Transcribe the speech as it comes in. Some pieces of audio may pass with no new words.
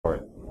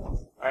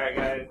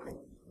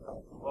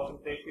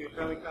to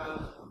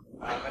ShowMeCon.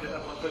 I just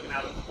have one quick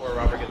announcement before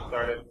Robert gets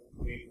started.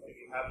 If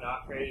you have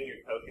not traded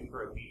your token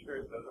for a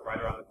t-shirt, those are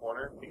right around the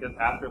corner, because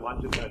after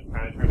lunch it's going to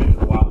kind of turn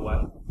into the Wild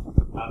West.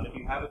 If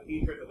you have a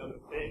t-shirt that doesn't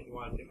fit and you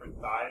want a different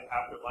size,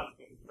 after lunch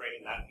you can trade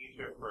in that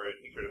t-shirt for a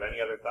t-shirt of any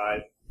other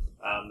size.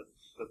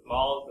 The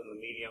smalls and the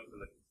mediums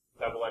and the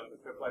double X and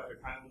triple X are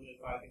kind of limited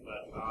sizing,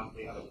 but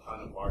honestly have a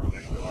ton of large and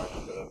extra large,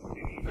 so those can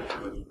be easier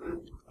to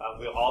switch.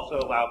 We'll also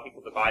allow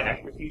people to buy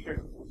extra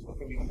t-shirts, which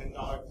can be $10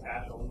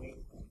 cash only.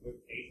 There's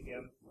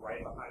ATM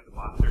right behind the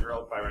Monster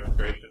Girls by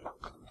registration,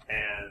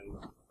 and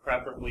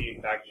preferably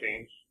exact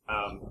change.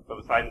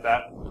 But besides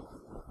that,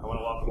 I want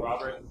to welcome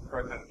Robert,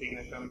 first time speaking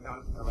at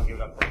ShowMeCon. I'm going to give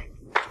it up for him.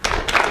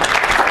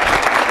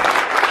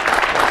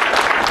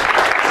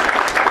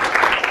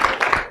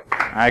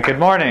 All right, good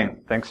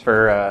morning. Thanks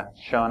for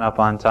showing up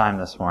on time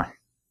this morning.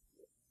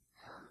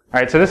 All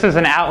right, so this is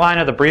an outline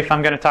of the brief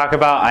I'm going to talk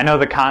about. I know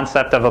the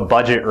concept of a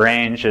budget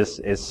range is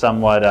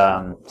somewhat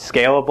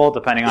scalable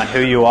depending on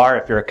who you are,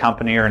 if you're a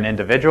company or an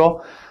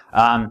individual.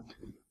 But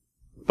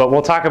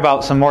we'll talk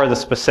about some more of the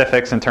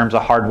specifics in terms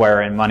of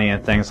hardware and money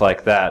and things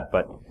like that.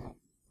 But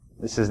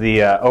this is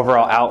the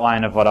overall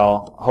outline of what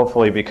I'll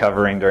hopefully be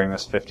covering during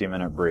this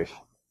 50-minute brief.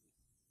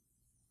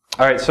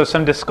 All right, so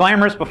some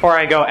disclaimers before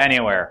I go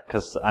anywhere,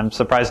 because I'm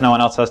surprised no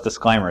one else has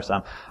disclaimers.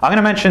 I'm going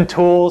to mention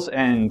tools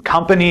and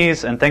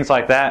companies and things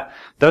like that.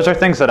 Those are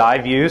things that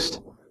I've used.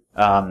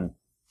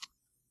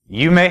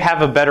 You may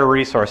have a better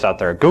resource out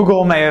there.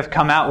 Google may have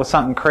come out with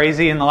something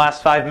crazy in the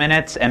last 5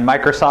 minutes, and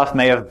Microsoft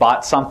may have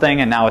bought something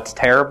and now it's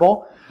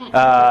terrible.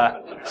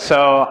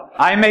 So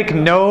I make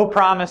no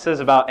promises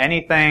about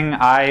anything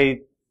I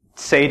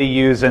say to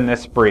use in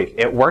this brief.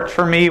 It worked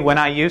for me when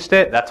I used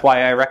it. That's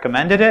why I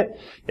recommended it.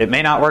 It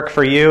may not work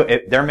for you.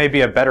 There may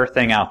be a better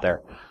thing out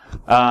there.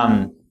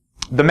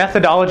 The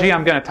methodology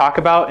I'm going to talk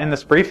about in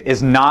this brief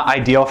is not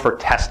ideal for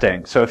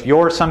testing. So if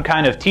you're some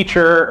kind of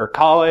teacher or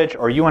college,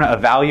 or you want to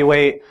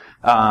evaluate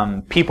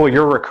people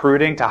you're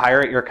recruiting to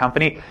hire at your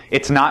company,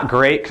 it's not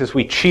great because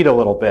we cheat a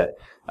little bit.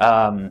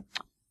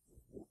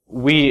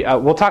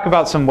 We'll talk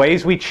about some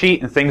ways we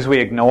cheat and things we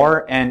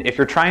ignore, and if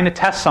you're trying to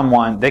test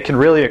someone, they can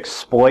really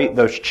exploit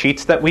those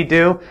cheats that we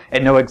do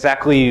and know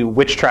exactly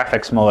which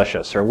traffic's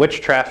malicious or which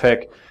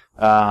traffic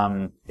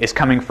is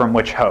coming from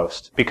which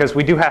host, because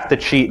we do have to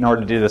cheat in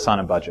order to do this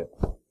on a budget.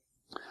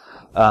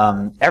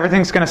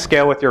 Everything's going to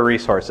scale with your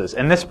resources.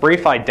 In this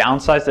brief, I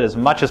downsized it as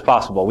much as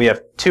possible. We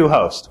have two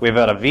hosts. We've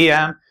got a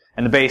VM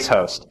and the base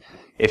host.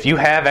 If you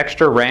have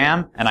extra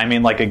RAM, and I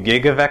mean like a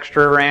gig of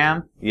extra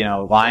RAM,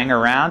 lying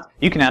around,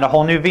 you can add a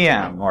whole new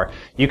VM, or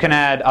you can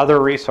add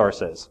other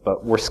resources.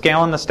 But we're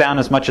scaling this down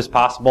as much as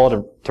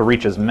possible to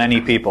reach as many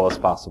people as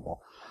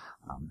possible.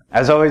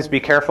 As always, be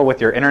careful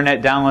with your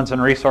internet downloads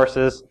and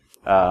resources.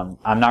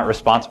 I'm not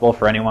responsible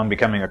for anyone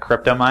becoming a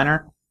crypto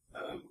miner.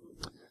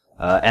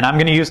 And I'm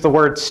going to use the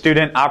word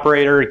student,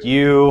 operator,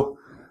 you,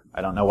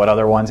 I don't know what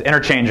other ones,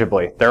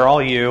 interchangeably. They're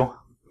all you,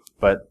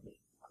 but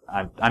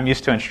I'm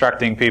used to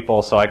instructing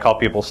people, so I call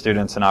people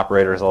students and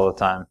operators all the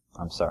time.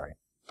 I'm sorry.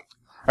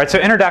 All right, so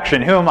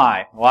introduction. Who am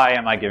I? Why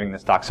am I giving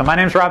this talk? So my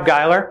name's Rob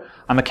Guiler.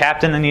 I'm a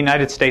captain in the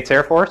United States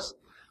Air Force.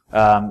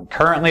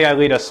 Currently, I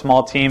lead a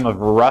small team of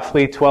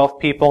roughly 12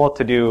 people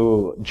to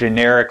do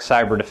generic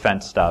cyber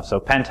defense stuff, so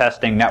pen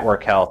testing,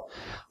 network health,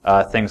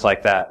 things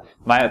like that.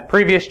 My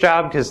previous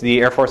job, because the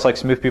Air Force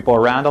likes to move people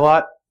around a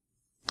lot,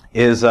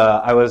 is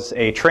I was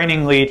a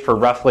training lead for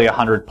roughly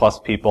 100 plus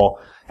people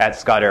at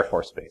Scott Air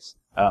Force Base.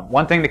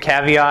 One thing to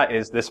caveat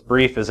is this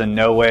brief is in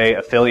no way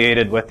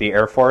affiliated with the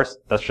Air Force.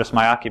 That's just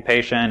my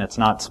occupation. It's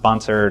not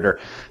sponsored, or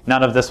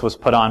none of this was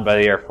put on by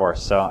the Air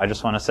Force. So I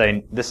just want to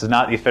say this is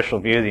not the official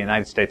view of the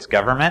United States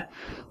government.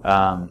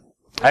 I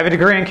have a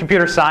degree in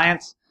computer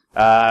science.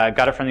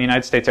 Got it from the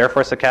United States Air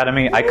Force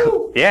Academy. I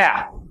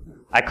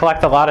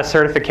collect a lot of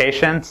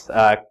certifications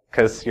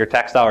because your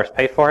tax dollars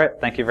pay for it.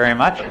 Thank you very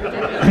much.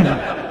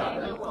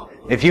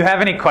 If you have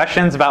any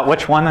questions about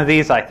which one of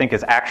these I think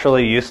is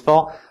actually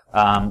useful,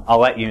 I'll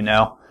let you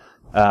know.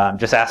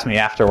 Just ask me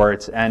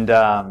afterwards.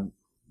 And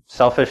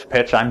selfish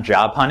pitch, I'm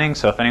job hunting,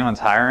 so if anyone's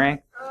hiring,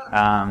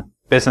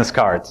 business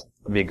cards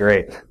would be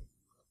great.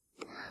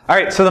 All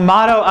right, so the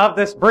motto of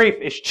this brief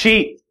is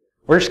cheat.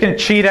 We're just going to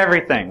cheat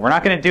everything. We're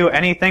not going to do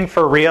anything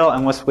for real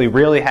unless we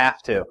really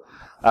have to.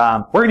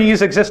 We're going to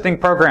use existing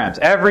programs.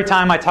 Every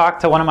time I talk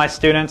to one of my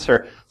students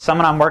or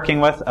someone I'm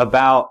working with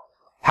about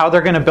how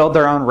they're going to build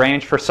their own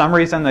range, for some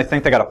reason they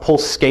think they got to pull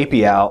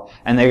Scapy out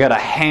and they got to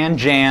hand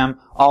jam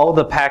all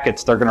the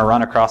packets they're going to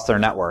run across their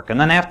network, and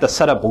then they have to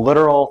set up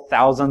literal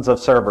thousands of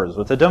servers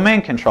with a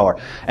domain controller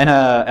and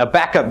a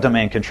backup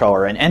domain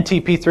controller and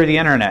NTP through the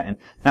internet. And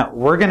now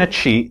we're going to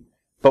cheat,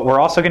 but we're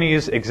also going to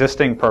use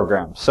existing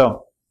programs.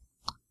 So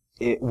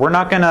we're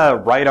not going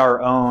to write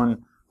our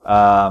own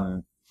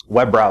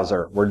web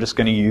browser. We're just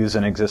going to use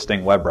an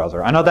existing web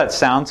browser. I know that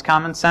sounds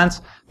common sense,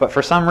 but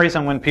for some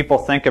reason when people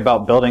think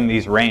about building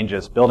these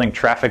ranges, building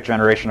traffic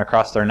generation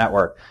across their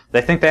network,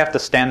 they think they have to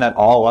stand that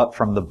all up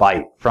from the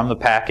byte, from the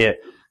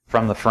packet,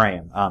 from the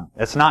frame.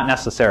 It's not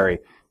necessary.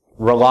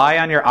 rely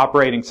on your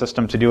operating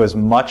system to do as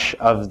much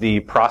of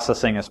the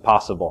processing as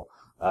possible.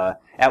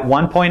 At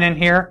one point in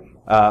here,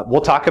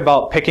 we'll talk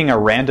about picking a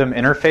random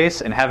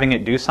interface and having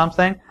it do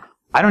something.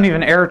 I don't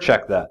even error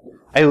check that.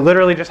 I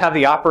literally just have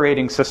the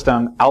operating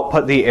system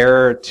output the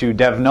error to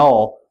dev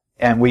null,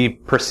 and we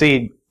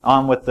proceed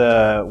on with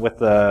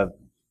the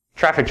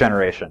traffic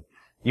generation.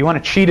 You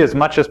want to cheat as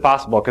much as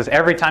possible, because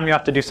every time you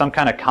have to do some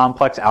kind of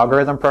complex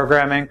algorithm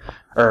programming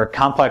or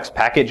complex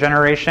packet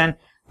generation,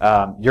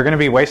 you're going to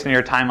be wasting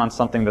your time on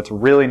something that's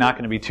really not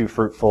going to be too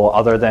fruitful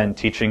other than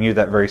teaching you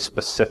that very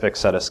specific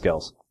set of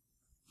skills.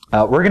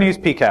 We're going to use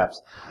PCAPs.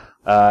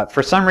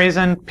 For some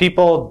reason,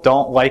 people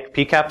don't like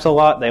PCAPs a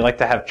lot. They like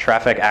to have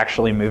traffic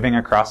actually moving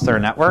across their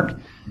network.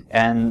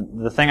 And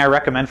the thing I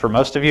recommend for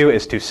most of you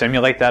is to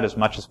simulate that as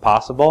much as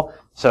possible.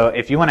 So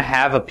if you want to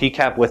have a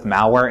PCAP with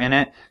malware in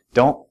it,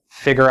 don't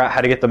figure out how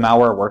to get the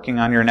malware working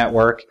on your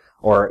network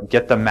or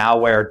get the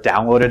malware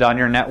downloaded on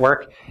your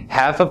network.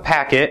 Have a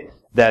packet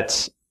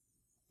that's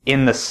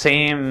in the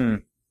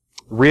same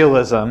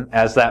realism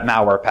as that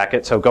malware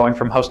packet. So going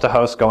from host to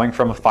host, going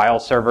from a file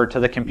server to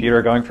the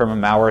computer, going from a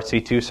malware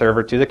C2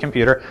 server to the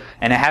computer,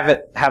 and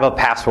have a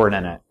password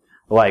in it.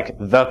 Like,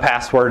 the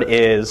password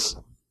is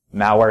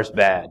malware's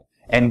bad.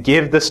 And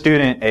give the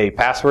student a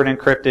password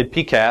encrypted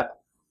PCAP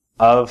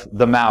of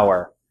the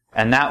malware.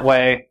 And that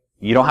way,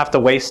 you don't have to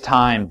waste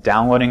time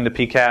downloading the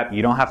PCAP.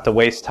 You don't have to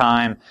waste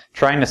time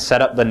trying to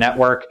set up the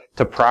network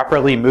to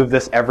properly move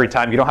this every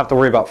time. You don't have to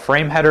worry about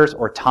frame headers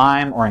or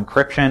time or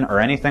encryption or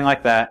anything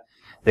like that.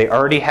 They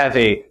already have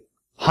a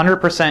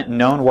 100%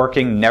 known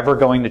working, never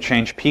going to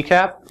change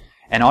PCAP,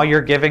 and all you're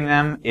giving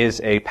them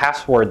is a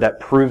password that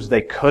proves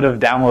they could have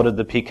downloaded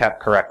the PCAP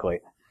correctly.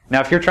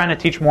 Now, if you're trying to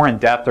teach more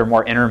in-depth or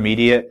more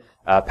intermediate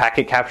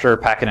packet capture or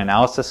packet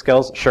analysis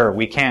skills, sure,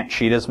 we can't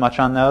cheat as much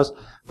on those,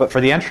 but for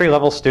the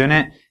entry-level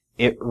student,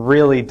 it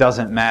really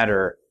doesn't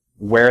matter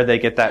where they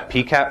get that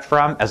PCAP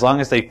from, as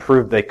long as they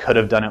prove they could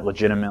have done it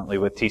legitimately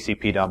with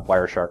TCP dump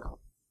Wireshark.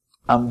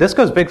 This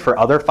goes big for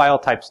other file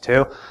types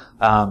too.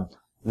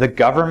 The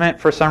government,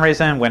 for some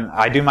reason, when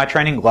I do my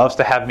training, loves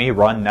to have me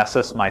run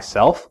Nessus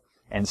myself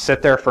and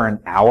sit there for an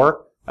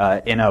hour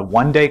in a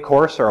one-day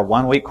course or a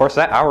one-week course.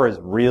 That hour is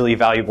really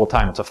valuable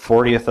time. It's a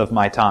 40th of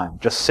my time,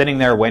 just sitting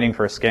there waiting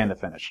for a scan to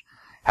finish.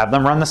 Have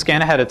them run the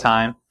scan ahead of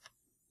time,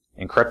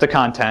 encrypt the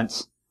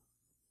contents,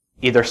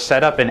 either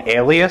set up an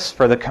alias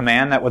for the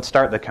command that would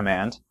start the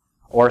command,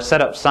 or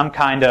set up some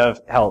kind of,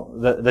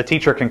 the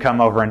teacher can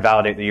come over and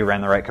validate that you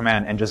ran the right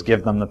command and just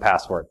give them the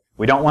password.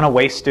 We don't want to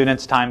waste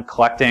students' time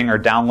collecting or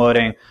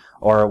downloading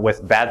or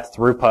with bad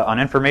throughput on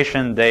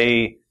information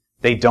they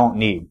don't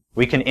need.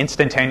 We can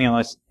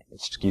instantaneously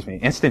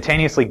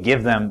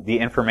give them the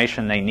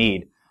information they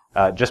need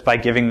just by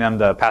giving them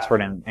the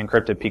password and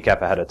encrypted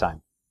PCAP ahead of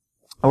time.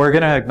 We're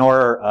going to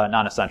ignore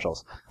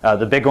non-essentials.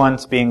 The big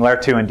ones being Layer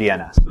 2 and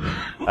DNS.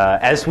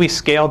 As we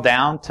scale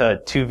down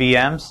to 2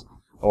 VMs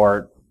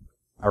or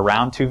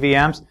around 2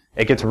 VMs,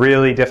 it gets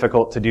really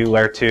difficult to do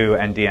Layer 2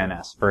 and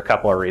DNS for a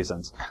couple of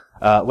reasons.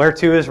 Layer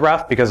 2 is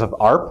rough because of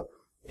ARP.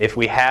 If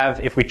we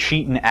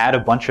cheat and add a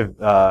bunch of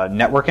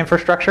network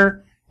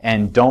infrastructure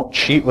and don't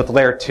cheat with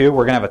Layer 2,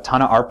 we're going to have a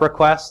ton of ARP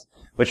requests,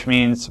 which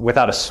means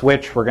without a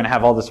switch, we're going to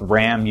have all this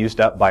RAM used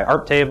up by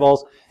ARP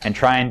tables and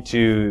trying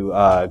to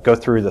go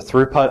through the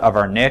throughput of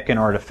our NIC in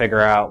order to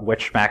figure out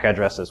which MAC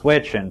address is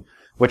which and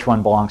which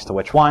one belongs to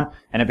which one,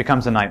 and it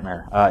becomes a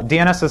nightmare.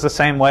 DNS is the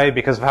same way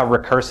because of how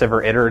recursive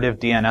or iterative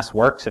DNS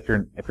works. If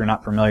you're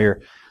not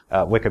familiar,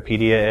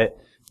 Wikipedia it.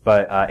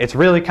 But it's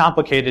really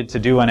complicated to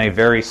do on a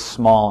very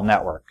small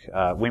network.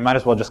 We might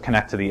as well just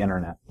connect to the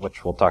internet,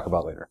 which we'll talk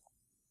about later.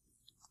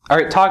 All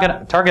right,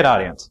 target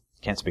audience.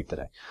 Can't speak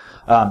today.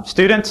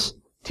 Students,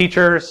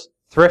 teachers,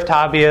 thrift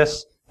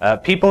hobbyists,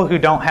 people who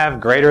don't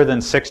have greater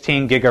than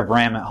 16 gig of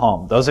RAM at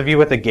home. Those of you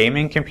with a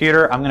gaming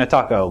computer, I'm going to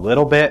talk a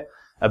little bit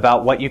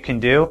about what you can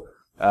do.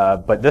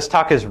 But this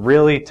talk is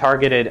really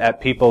targeted at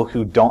people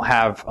who don't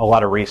have a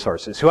lot of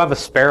resources, who have a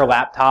spare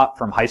laptop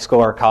from high school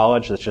or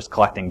college that's just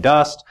collecting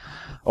dust,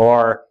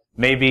 or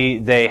maybe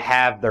they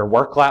have their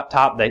work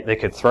laptop they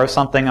could throw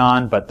something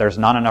on, but there's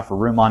not enough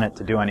room on it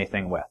to do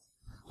anything with.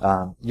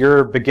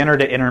 You're beginner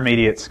to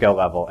intermediate skill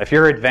level. If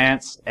you're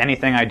advanced,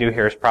 anything I do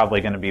here is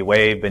probably going to be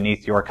way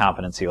beneath your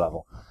competency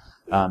level.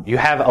 You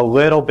have a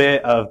little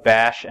bit of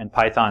Bash and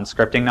Python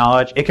scripting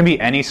knowledge. It can be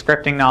any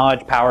scripting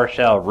knowledge,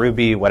 PowerShell,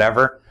 Ruby,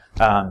 whatever.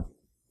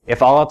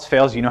 If all else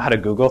fails, you know how to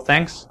Google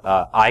things.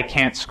 I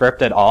can't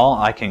script at all.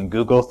 I can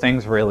Google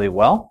things really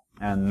well,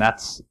 and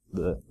that's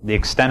the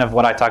extent of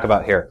what I talk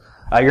about here.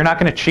 You're not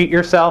going to cheat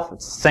yourself.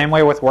 It's the same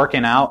way with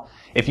working out.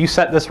 If you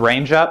set this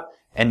range up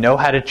and know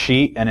how to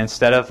cheat, and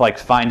instead of like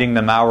finding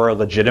the malware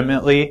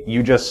legitimately,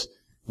 you just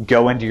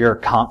go into your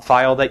comp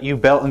file that you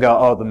built and go,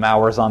 oh, the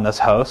malware's on this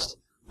host.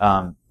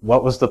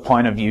 What was the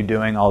point of you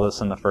doing all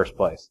this in the first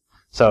place?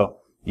 So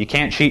you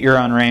can't cheat your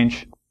own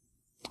range.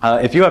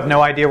 If you have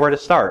no idea where to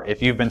start,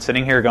 if you've been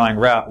sitting here going,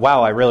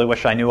 wow, I really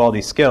wish I knew all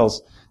these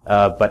skills,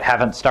 but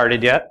haven't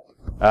started yet,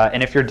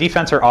 and if you're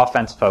defense or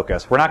offense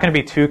focused, we're not going to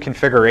be too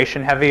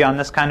configuration heavy on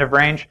this kind of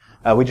range.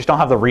 We just don't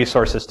have the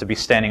resources to be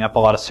standing up a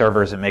lot of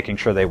servers and making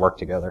sure they work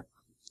together.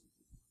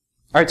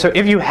 All right, so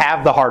if you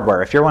have the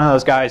hardware, if you're one of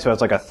those guys who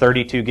has like a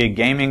 32 gig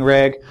gaming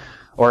rig,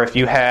 or if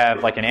you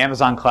have like an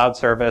Amazon cloud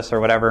service or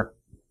whatever,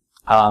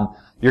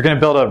 you're going to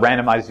build a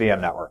randomized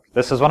VM network.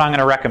 This is what I'm going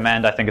to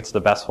recommend. I think it's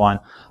the best one.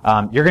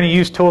 You're going to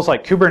use tools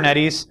like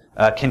Kubernetes,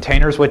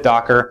 containers with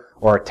Docker,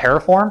 or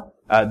Terraform.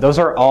 Those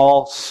are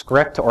all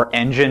script or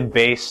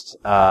engine-based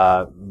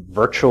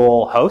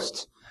virtual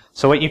hosts.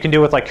 So what you can do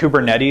with like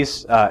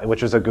Kubernetes,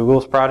 which is a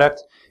Google's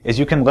product, is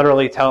you can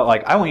literally tell it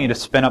like, I want you to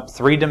spin up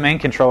 3 domain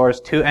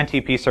controllers, 2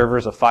 NTP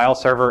servers, a file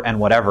server, and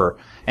whatever.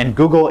 And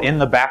Google in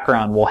the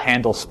background will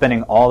handle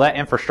spinning all that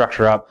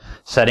infrastructure up,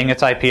 setting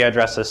its IP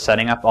addresses,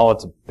 setting up all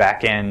its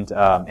back-end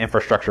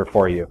infrastructure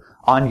for you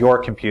on your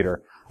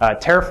computer.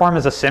 Terraform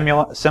is a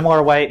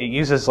similar way. It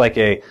uses like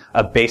a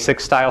basic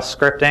style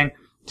scripting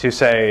to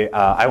say,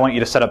 I want you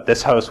to set up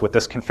this host with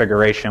this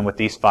configuration, with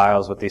these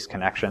files, with these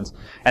connections.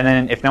 And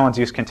then if no one's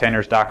used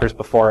containers, Dockers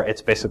before,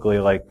 it's basically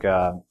like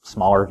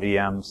smaller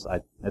VMs.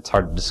 It's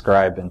hard to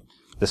describe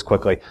this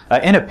quickly.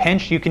 In a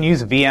pinch, you can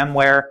use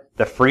VMware,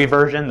 the free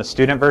version, the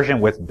student version,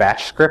 with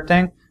batch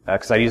scripting,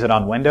 because I use it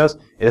on Windows.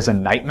 It is a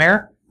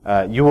nightmare.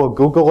 You will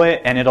Google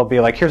it, and it'll be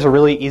like, here's a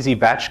really easy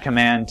batch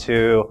command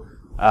to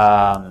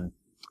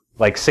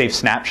like save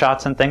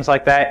snapshots and things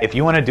like that. If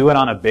you want to do it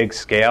on a big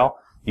scale,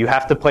 you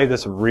have to play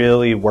this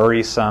really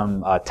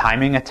worrisome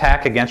timing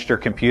attack against your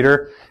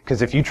computer,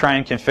 because if you try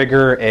and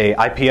configure a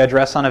IP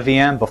address on a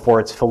VM before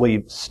it's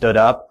fully stood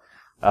up,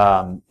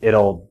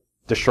 it'll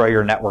destroy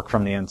your network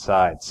from the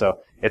inside. So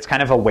it's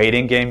kind of a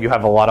waiting game. You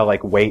have a lot of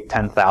like wait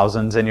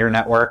 10,000s in your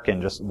network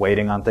and just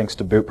waiting on things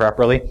to boot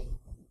properly.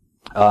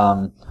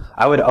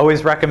 I would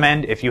always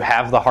recommend, if you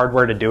have the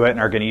hardware to do it and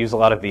are going to use a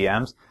lot of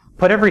VMs,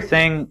 put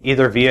everything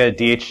either via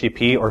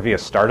DHCP or via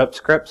startup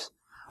scripts.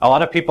 A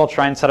lot of people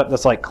try and set up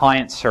this like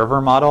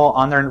client-server model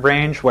on their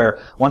range, where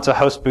once a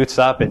host boots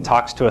up, it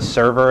talks to a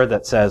server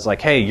that says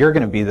like, hey, you're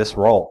going to be this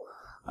role.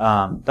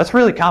 That's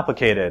really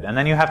complicated, and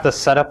then you have to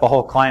set up a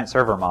whole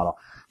client-server model.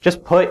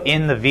 Just put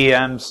in the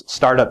VM's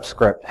startup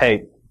script,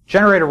 hey,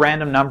 generate a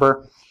random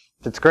number.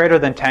 If it's greater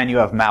than 10, you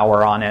have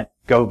malware on it.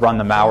 Go run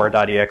the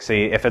malware.exe.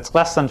 If it's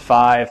less than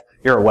 5,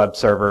 you're a web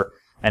server.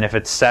 And if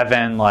it's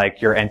 7,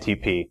 like, you're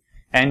NTP.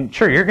 And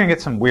sure, you're going to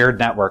get some weird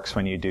networks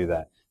when you do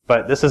that.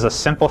 But this is a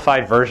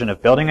simplified version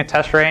of building a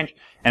test range,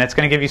 and it's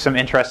going to give you some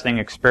interesting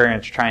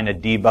experience trying to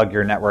debug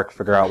your network,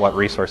 figure out what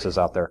resources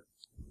out there.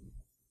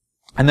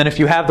 And then if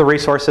you have the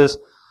resources,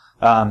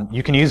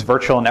 you can use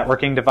virtual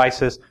networking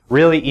devices,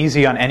 really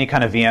easy on any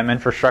kind of VM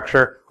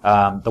infrastructure.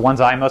 The ones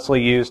I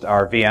mostly used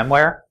are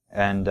VMware,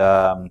 and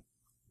I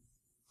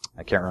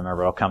can't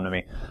remember, it'll come to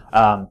me.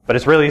 But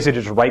it's really easy to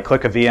just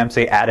right-click a VM,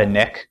 say add a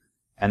NIC,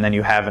 and then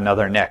you have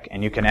another NIC,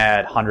 and you can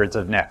add hundreds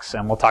of NICs.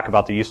 And we'll talk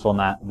about the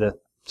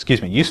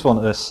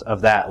usefulness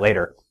of that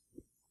later.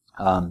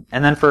 And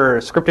then for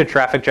scripted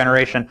traffic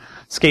generation,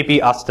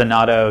 Scapy,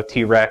 Ostinato,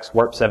 T-Rex,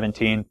 Warp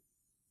 17.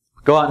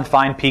 Go out and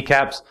find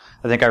PCAPs.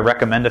 I think I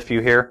recommend a few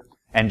here.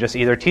 And just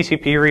either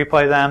TCP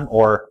replay them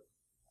or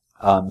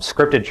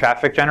scripted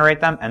traffic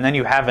generate them. And then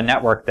you have a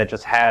network that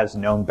just has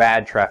known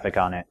bad traffic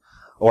on it,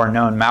 or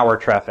known malware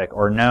traffic,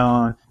 or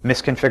known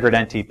misconfigured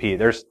NTP.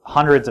 There's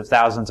hundreds of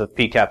thousands of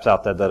PCAPs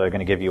out there that are going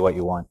to give you what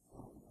you want.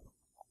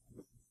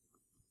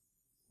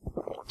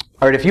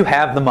 All right, if you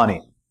have the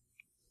money,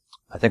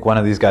 I think one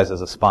of these guys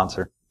is a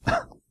sponsor.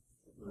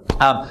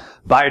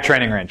 Buy a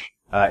training range.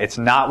 It's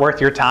not worth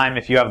your time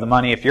if you have the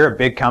money. If you're a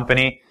big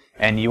company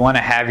and you want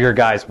to have your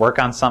guys work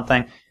on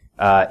something,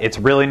 it's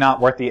really not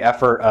worth the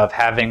effort of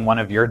having one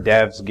of your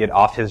devs get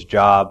off his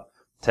job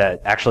to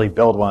actually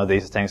build one of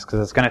these things, because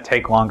it's going to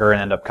take longer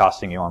and end up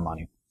costing you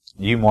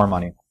more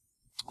money.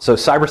 So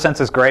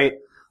CyberSense is great.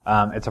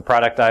 It's a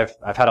product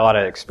I've had a lot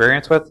of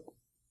experience with.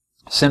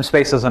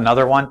 SimSpace is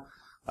another one.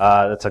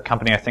 That's a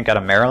company I think out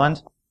of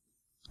Maryland.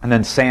 And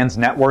then Sans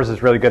NetWars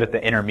is really good at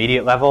the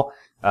intermediate level.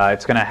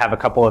 It's going to have a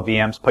couple of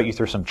VMs put you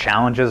through some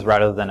challenges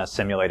rather than a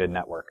simulated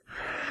network.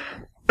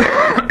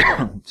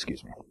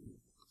 Excuse me.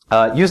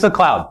 Use the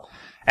cloud.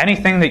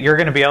 Anything that you're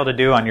going to be able to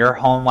do on your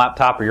home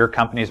laptop or your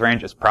company's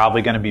range is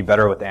probably going to be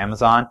better with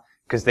Amazon,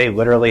 because they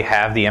literally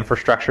have the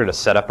infrastructure to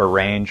set up a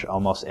range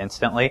almost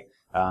instantly.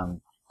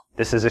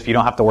 This is if you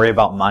don't have to worry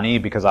about money,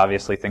 because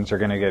obviously things are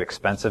going to get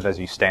expensive as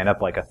you stand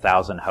up like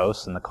 1,000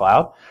 hosts in the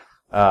cloud.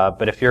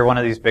 But if you're one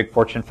of these big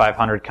Fortune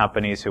 500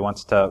 companies who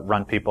wants to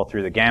run people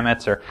through the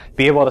gamuts, or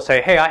be able to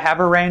say, hey, I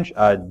have a range,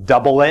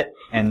 double it,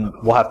 and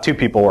we'll have 2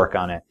 people work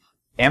on it.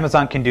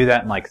 Amazon can do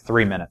that in like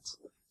 3 minutes.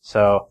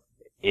 So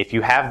if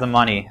you have the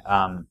money,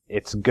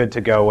 it's good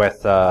to go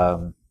with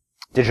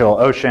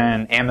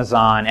DigitalOcean,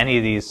 Amazon, any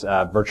of these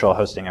virtual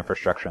hosting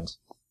infrastructures.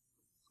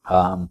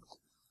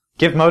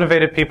 Give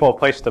motivated people a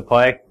place to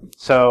play.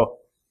 So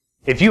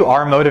if you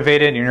are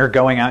motivated and you're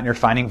going out and you're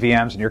finding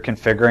VMs and you're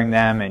configuring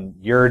them and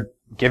you're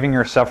giving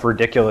yourself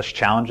ridiculous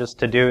challenges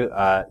to do,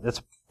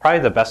 that's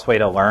probably the best way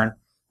to learn.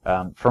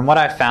 From what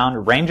I've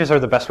found, ranges are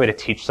the best way to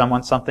teach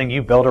someone something.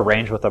 You build a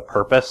range with a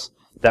purpose,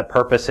 that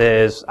purpose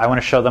is, I want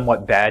to show them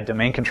what bad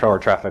domain controller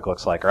traffic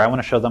looks like, or I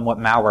want to show them what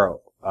malware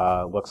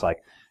looks like.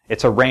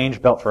 It's a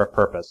range built for a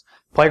purpose.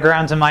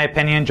 Playgrounds, in my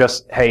opinion,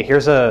 just, hey,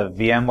 here's a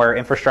VMware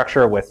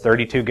infrastructure with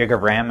 32 gig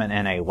of RAM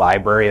and a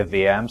library of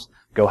VMs.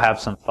 Go have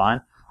some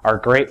fun. Are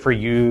great for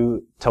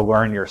you to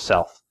learn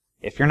yourself.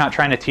 If you're not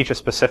trying to teach a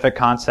specific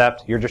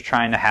concept, you're just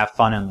trying to have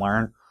fun and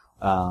learn,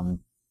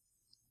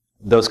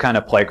 those kind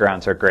of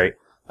playgrounds are great.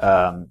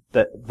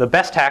 The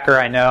best hacker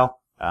I know,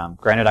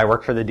 granted I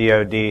work for the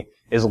DoD,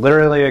 is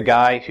literally a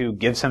guy who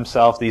gives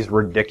himself these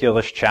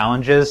ridiculous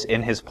challenges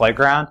in his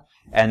playground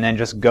and then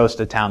just goes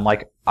to town.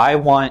 Like, I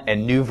want a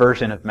new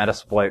version of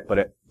Metasploit, but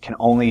it can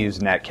only use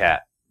Netcat.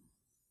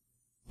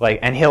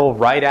 And he'll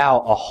write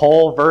out a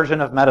whole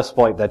version of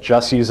Metasploit that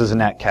just uses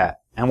Netcat.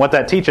 And what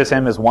that teaches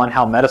him is, one,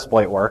 how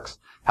Metasploit works,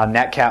 how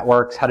Netcat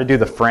works, how to do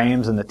the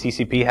frames and the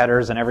TCP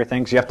headers and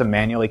everything. So you have to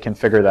manually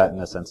configure that in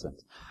this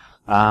instance.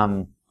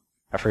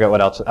 I forget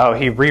what else. Oh,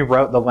 he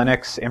rewrote the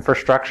Linux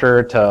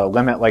infrastructure to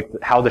limit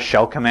how the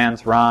shell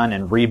commands run,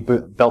 and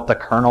rebuilt the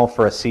kernel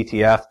for a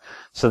CTF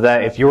so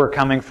that if you were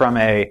coming from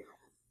a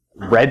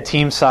red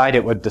team side,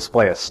 it would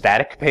display a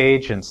static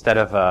page instead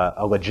of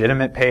a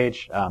legitimate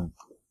page.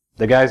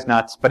 The guy's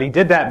nuts, but he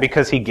did that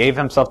because he gave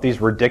himself these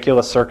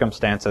ridiculous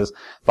circumstances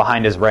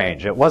behind his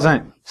range. It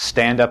wasn't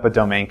stand up a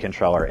domain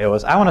controller. It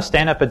was, I want to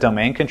stand up a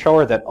domain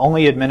controller that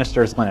only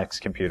administers Linux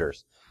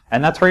computers.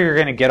 And that's where you're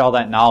going to get all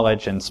that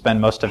knowledge and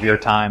spend most of your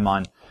time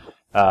on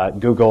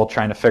Google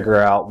trying to figure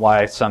out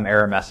why some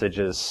error message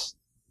is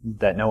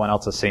that no one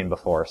else has seen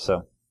before.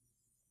 So,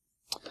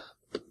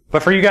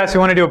 but for you guys who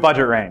want to do a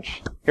budget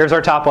range, here's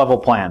our top level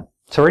plan.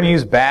 So we're going to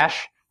use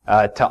Bash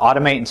to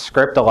automate and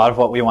script a lot of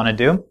what we want to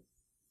do.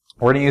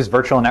 We're going to use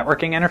virtual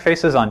networking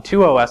interfaces on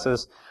 2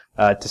 OSs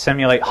to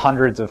simulate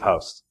hundreds of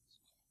hosts.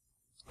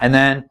 And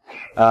then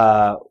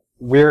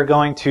we're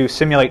going to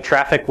simulate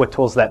traffic with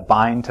tools that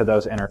bind to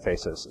those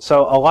interfaces.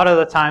 So a lot of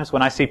the times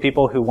when I see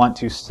people who want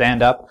to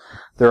stand up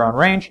their own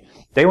range,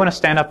 they want to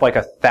stand up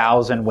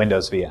 1,000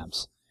 Windows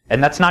VMs.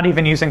 And that's not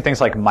even using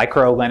things like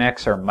micro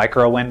Linux or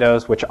micro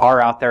Windows, which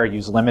are out there,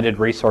 use limited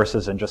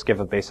resources and just give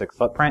a basic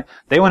footprint.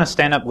 They want to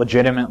stand up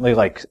legitimately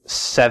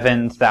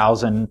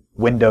 7,000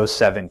 Windows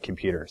 7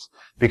 computers,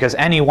 because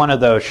any one of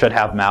those should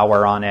have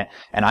malware on it,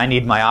 and I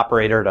need my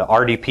operator to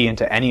RDP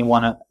into any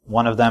one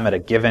of them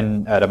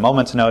at a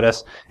moment's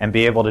notice and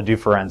be able to do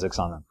forensics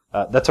on them.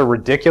 That's a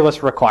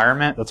ridiculous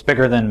requirement. That's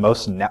bigger than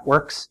most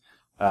networks.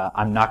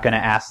 I'm not going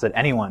to ask that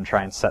anyone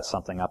try and set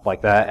something up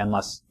like that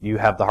unless you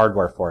have the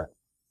hardware for it.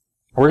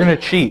 We're going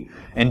to cheat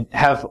and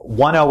have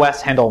one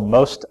OS handle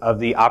most of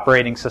the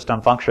operating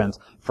system functions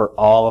for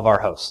all of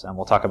our hosts, and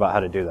we'll talk about how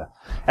to do that.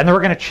 And then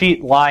we're going to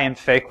cheat, lie, and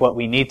fake what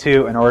we need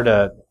to in order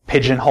to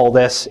pigeonhole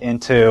this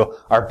into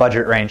our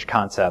budget range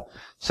concept.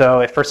 So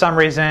if for some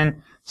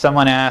reason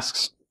someone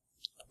asks,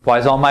 why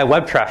is all my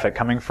web traffic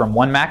coming from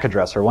one MAC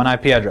address or one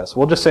IP address?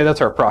 We'll just say that's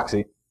our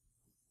proxy.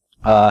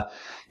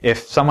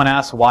 If someone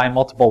asks why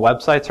multiple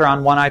websites are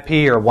on one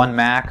IP or one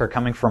MAC or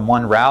coming from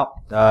one route,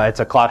 it's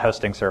a cloud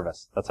hosting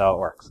service. That's how it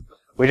works.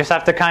 We just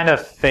have to kind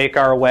of fake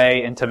our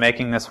way into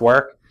making this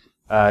work,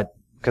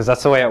 because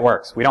that's the way it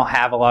works. We don't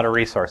have a lot of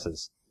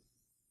resources.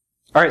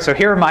 All right, so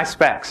here are my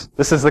specs.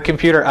 This is the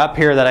computer up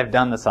here that I've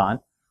done this on.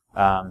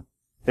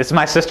 This is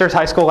my sister's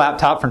high school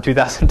laptop from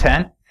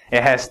 2010.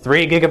 It has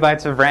 3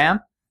 gigabytes of RAM.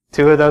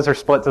 2 of those are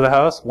split to the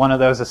host. 1 of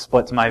those is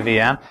split to my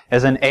VM. It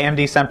has an AMD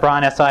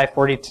Sempron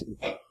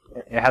SI42.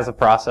 It has a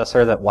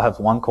processor that will have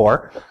 1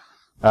 core.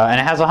 And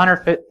it has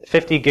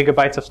 150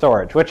 gigabytes of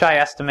storage, which I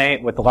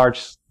estimate with the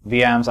large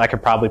VMs, I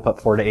could probably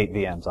put 4 to 8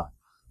 VMs on.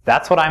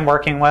 That's what I'm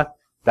working with.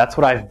 That's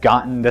what I've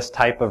gotten this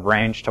type of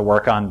range to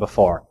work on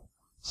before.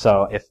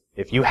 So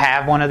if you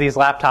have one of these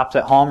laptops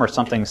at home or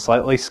something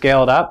slightly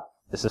scaled up,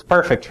 this is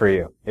perfect for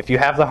you. If you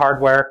have the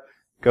hardware,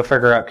 go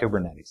figure out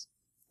Kubernetes.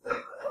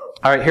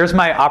 All right, here's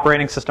my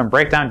operating system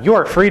breakdown. You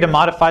are free to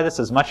modify this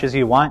as much as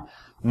you want.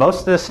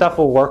 Most of this stuff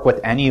will work with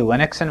any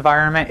Linux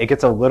environment. It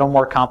gets a little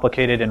more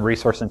complicated and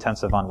resource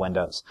intensive on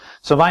Windows.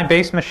 So my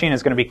base machine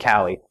is going to be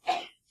Kali.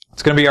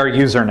 It's going to be our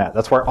usernet.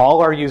 That's where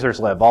all our users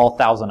live, all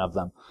 1,000 of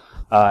them.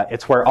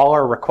 It's where all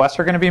our requests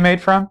are going to be made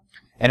from,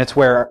 and it's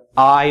where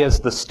I as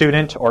the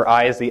student or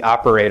I as the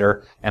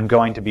operator am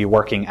going to be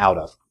working out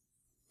of.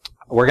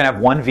 We're going to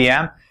have 1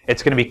 VM.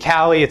 It's going to be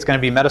Kali. It's going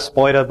to be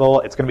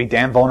Metasploitable. It's going to be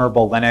damn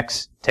vulnerable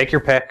Linux. Take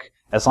your pick.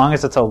 As long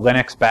as it's a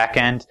Linux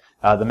backend,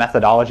 the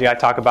methodology I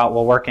talk about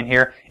will work in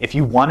here. If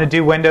you want to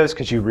do Windows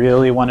because you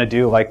really want to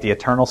do like the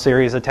Eternal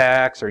series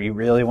attacks, or you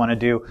really want to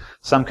do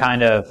some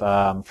kind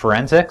of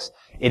forensics,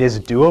 it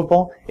is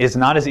doable. It is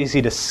not as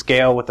easy to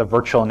scale with the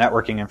virtual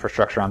networking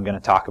infrastructure I'm going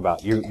to talk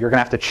about. You're going to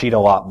have to cheat a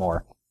lot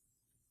more.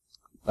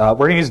 We're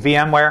going to use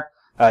VMware.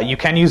 You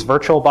can use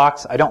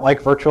VirtualBox. I don't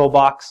like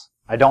VirtualBox.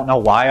 I don't know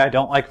why I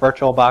don't like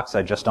VirtualBox.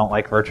 I just don't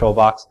like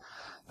VirtualBox.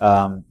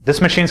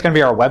 This machine is going to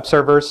be our web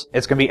servers.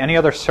 It's going to be any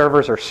other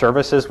servers or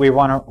services we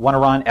want to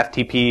run,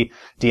 FTP,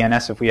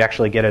 DNS if we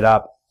actually get it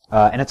up.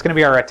 And it's going to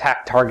be our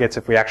attack targets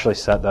if we actually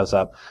set those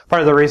up.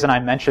 Part of the reason I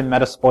mentioned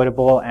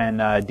Metasploitable and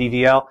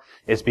DVL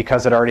is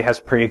because it already has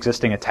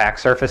pre-existing attack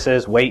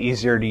surfaces. Way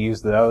easier to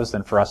use those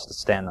than for us to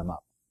stand them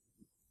up.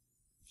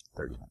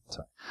 30 minutes.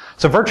 Sorry.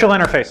 So virtual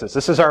interfaces.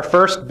 This is our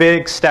first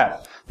big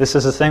step. This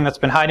is a thing that's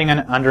been hiding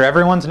under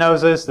everyone's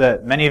noses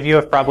that many of you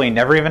have probably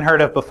never even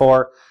heard of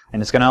before,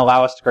 and it's going to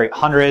allow us to create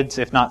hundreds,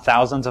 if not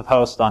thousands, of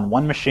hosts on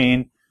one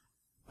machine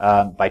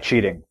by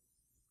cheating.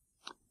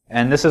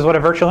 And this is what a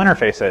virtual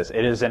interface is.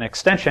 It is an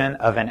extension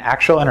of an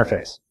actual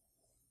interface.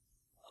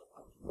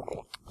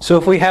 So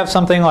if we have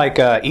something like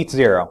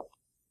ETH0,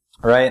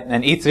 right,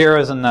 and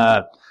ETH0 is in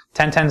the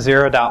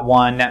 10.10.0.1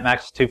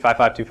 netmax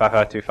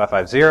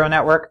 255.255.255.0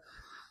 network,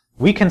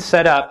 we can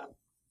set up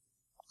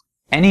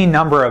any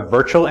number of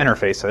virtual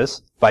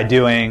interfaces by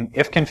doing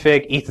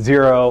ifconfig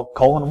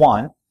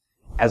ETH0:1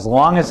 as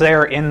long as they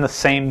are in the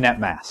same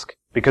netmask.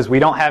 Because we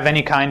don't have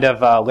any kind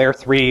of layer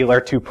 3,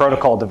 layer 2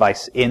 protocol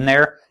device in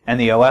there and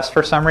the OS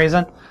for some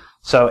reason.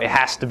 So it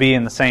has to be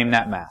in the same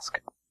netmask.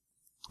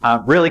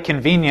 Really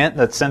convenient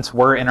that since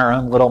we're in our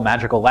own little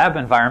magical lab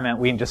environment,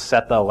 we can just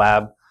set the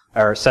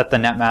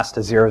netmask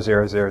to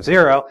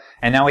 0000,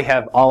 and now we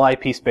have all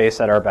IP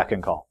space at our beck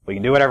and call. We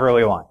can do whatever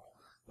we want.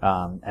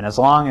 And as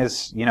long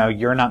as,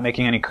 you're not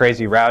making any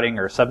crazy routing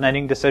or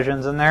subnetting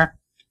decisions in there,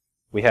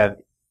 we have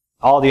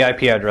all the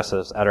IP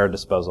addresses at our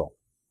disposal.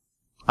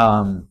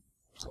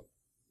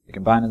 You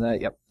combine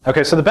that? Yep.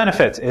 Okay, so the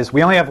benefits is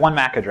we only have one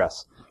MAC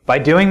address. By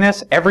doing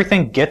this,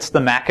 everything gets the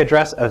MAC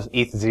address of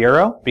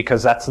ETH0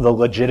 because that's the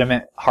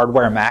legitimate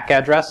hardware MAC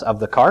address of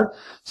the card.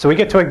 So we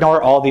get to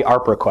ignore all the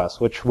ARP requests,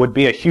 which would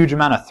be a huge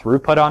amount of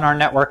throughput on our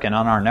network and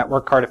on our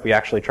network card if we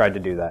actually tried to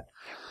do that.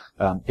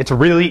 It's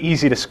really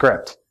easy to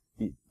script.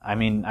 I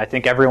mean, I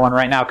think everyone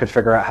right now could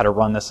figure out how to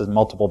run this as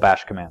multiple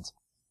bash commands.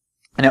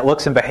 And it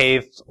looks and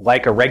behaves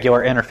like a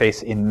regular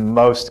interface in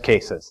most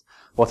cases.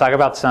 We'll talk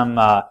about some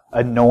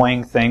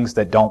annoying things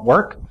that don't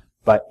work,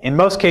 but in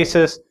most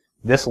cases,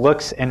 this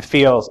looks and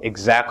feels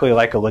exactly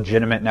like a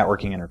legitimate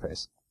networking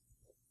interface.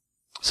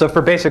 So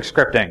for basic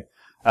scripting,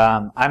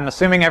 I'm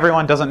assuming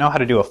everyone doesn't know how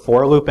to do a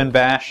for loop in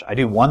bash. I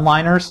do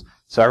one-liners,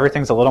 so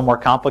everything's a little more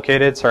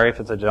complicated. Sorry if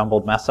it's a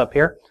jumbled mess up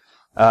here.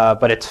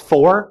 But it's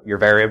for your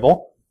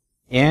variable,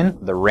 in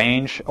the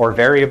range or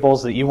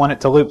variables that you want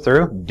it to loop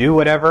through, do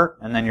whatever,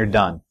 and then you're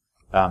done.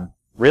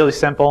 Really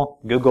simple,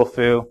 Google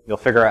foo, you'll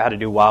figure out how to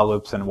do while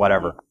loops and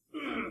whatever.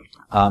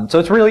 So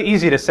it's really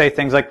easy to say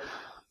things like,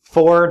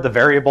 for the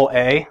variable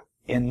A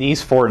in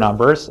these 4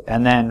 numbers,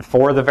 and then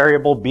for the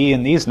variable B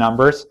in these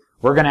numbers,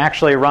 we're going to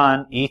actually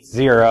run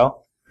ETH0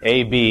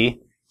 AB,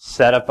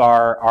 set up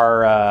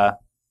our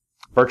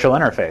virtual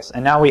interface.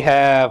 And now we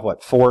have,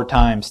 4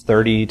 times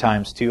 30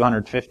 times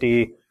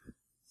 250,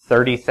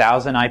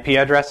 30,000 IP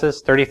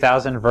addresses,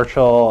 30,000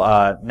 virtual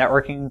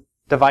networking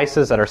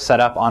devices that are set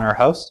up on our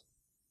host.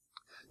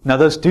 Now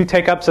those do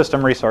take up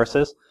system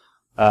resources.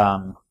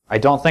 I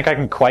don't think I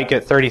can quite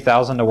get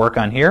 30,000 to work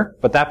on here,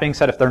 but that being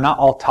said, if they're not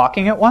all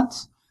talking at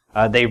once,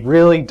 they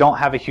really don't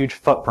have a huge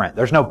footprint.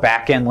 There's no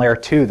back-end layer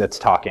 2 that's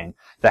talking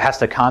that has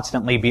to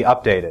constantly be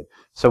updated.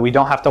 So we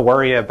don't have to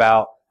worry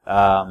about,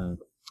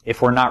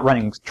 if we're not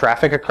running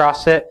traffic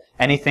across it,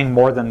 anything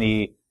more than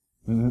the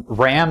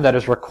RAM that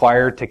is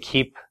required to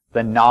keep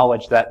the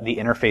knowledge that the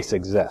interface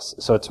exists.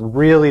 So it's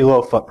really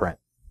low footprint.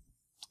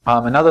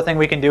 Another thing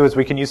we can do is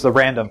we can use the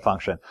random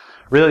function.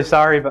 Really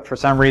sorry, but for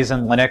some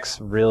reason Linux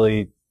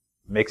really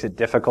makes it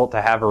difficult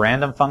to have a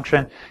random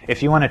function.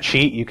 If you want to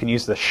cheat, you can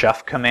use the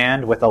shuff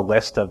command with a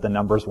list of the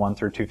numbers 1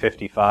 through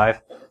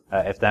 255,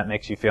 if that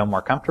makes you feel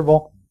more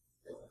comfortable.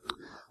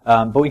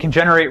 But we can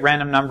generate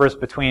random numbers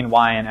between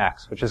Y and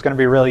X, which is going to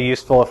be really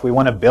useful if we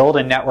want to build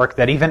a network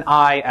that even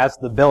I, as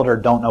the builder,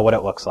 don't know what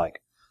it looks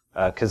like.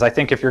 Because I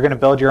think if you're going to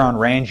build your own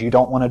range, you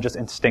don't want to just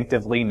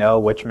instinctively know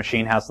which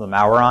machine has the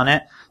malware on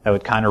it. That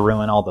would kind of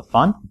ruin all the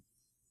fun.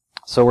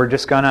 So we're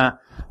just going to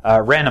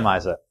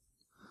randomize it.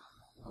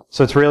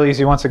 So it's real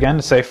easy, once again,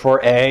 to say for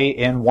A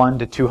in 1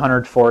 to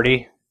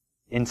 240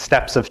 in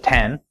steps of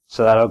 10.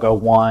 So that'll go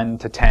 1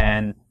 to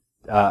 10,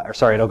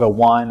 it'll go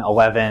 1,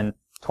 11,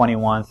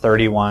 21,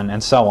 31,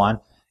 and so on.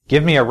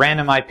 Give me a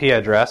random IP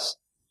address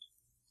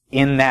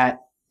in that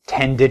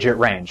 10-digit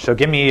range. So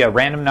give me a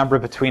random number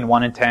between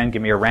 1 and 10,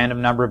 give me a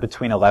random number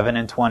between 11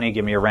 and 20,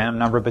 give me a random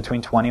number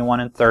between 21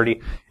 and 30,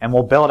 and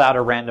we'll build out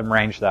a random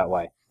range that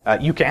way.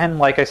 You can,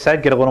 like I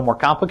said, get a little more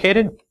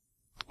complicated.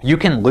 You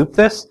can loop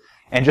this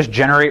and just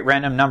generate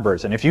random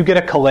numbers. And if you get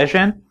a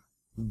collision,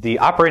 the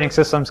operating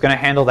system's going to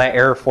handle that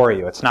error for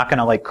you. It's not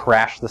going to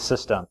crash the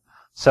system.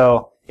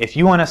 So if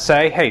you want to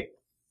say, hey,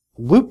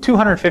 loop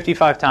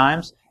 255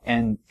 times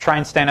and try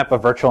and stand up a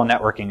virtual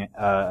networking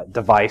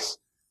device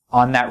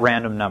on that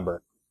random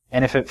number.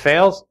 And if it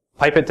fails,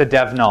 pipe it to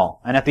dev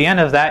null. And at the end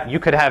of that, you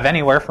could have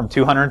anywhere from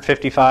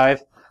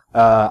 255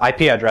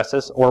 IP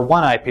addresses or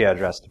 1 IP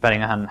address,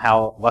 depending on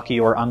how lucky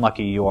or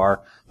unlucky you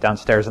are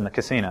downstairs in the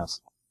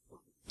casinos.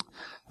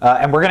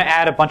 And we're going to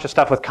add a bunch of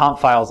stuff with comp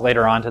files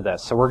later on to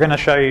this. So we're going to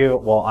show you,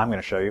 well, I'm going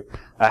to show you,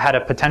 how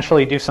to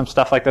potentially do some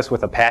stuff like this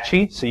with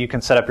Apache, so you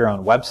can set up your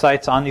own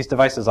websites on these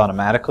devices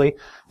automatically.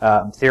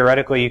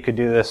 Theoretically, you could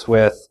do this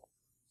with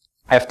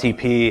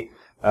FTP,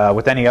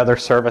 with any other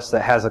service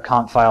that has a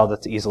comp file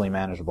that's easily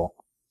manageable.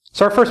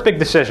 So our first big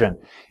decision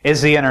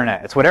is the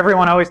internet. It's what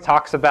everyone always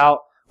talks about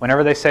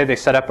whenever they say they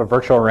set up a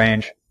virtual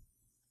range.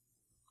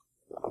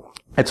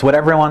 It's what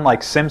everyone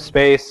like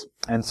SimSpace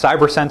and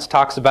CyberSense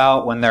talks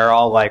about when they're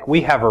all like,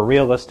 we have a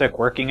realistic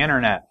working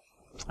internet.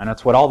 And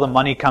it's what all the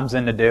money comes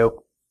in to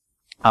do.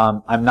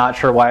 I'm not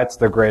sure why it's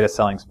the greatest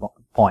selling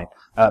point.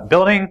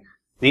 Building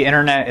the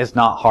internet is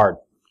not hard.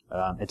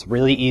 It's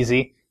really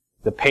easy.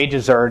 The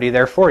pages are already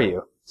there for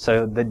you.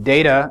 So the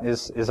data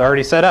is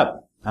already set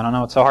up. I don't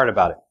know what's so hard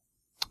about it.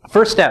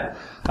 First step,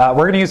 we're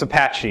going to use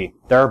Apache.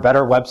 There are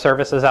better web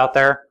services out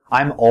there.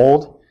 I'm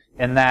old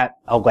in that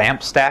a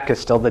LAMP stack is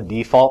still the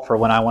default for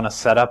when I want to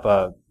set up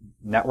a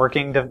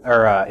networking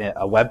or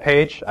a web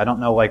page. I don't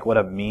know like what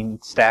a mean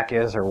stack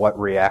is or what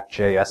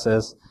React.js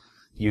is.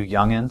 You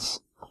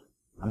youngins.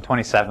 I'm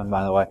 27,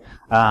 by the way.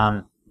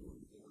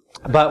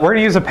 But we're going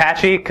to use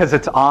Apache because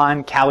it's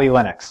on Kali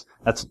Linux.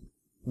 That's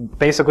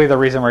basically the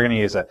reason we're going to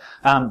use it.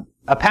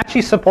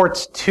 Apache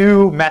supports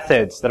two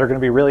methods that are going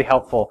to be really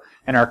helpful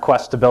in our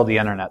quest to build the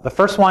internet. The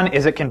first one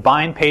is it can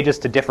bind pages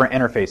to different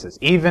interfaces,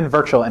 even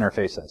virtual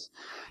interfaces.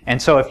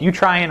 And so if you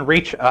try and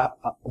reach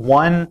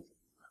one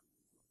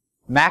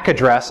MAC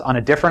address on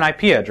a different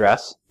IP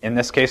address, in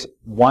this case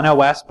one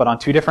OS but on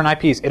two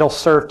different IPs, it'll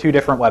serve two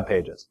different web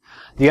pages.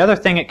 The other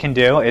thing it can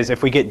do is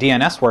if we get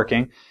DNS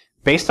working,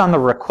 based on the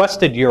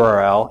requested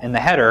URL in the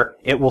header,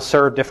 it will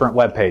serve different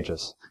web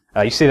pages.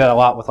 You see that a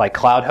lot with like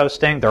cloud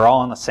hosting. They're all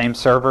on the same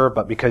server,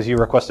 but because you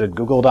requested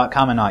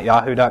google.com and not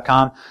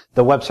yahoo.com,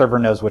 the web server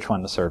knows which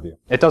one to serve you.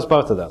 It does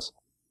both of those.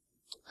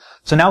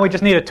 So now we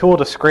just need a tool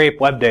to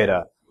scrape web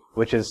data,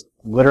 which is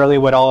literally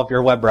what all of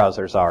your web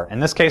browsers are. In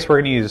this case,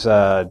 we're going to use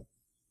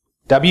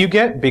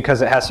wget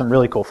because it has some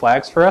really cool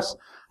flags for us.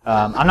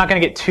 I'm not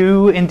going to get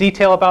too in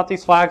detail about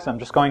these flags. I'm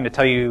just going to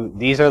tell you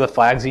these are the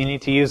flags you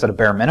need to use at a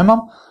bare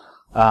minimum.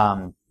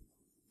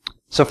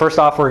 So first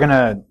off, we're going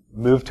to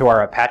move to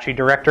our Apache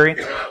directory,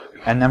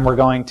 and then we're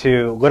going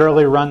to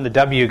literally run the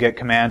wget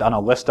command on a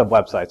list of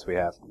websites we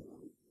have.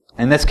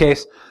 In this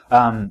case,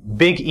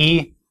 big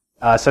E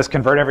says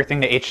convert everything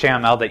to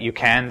HTML that you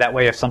can. That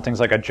way, if something's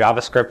like a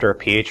JavaScript or a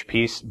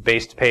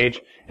PHP-based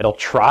page, it'll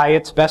try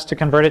its best to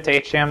convert it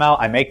to HTML.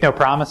 I make no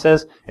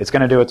promises. It's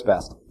going to do its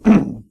best.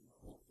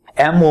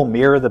 M will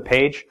mirror the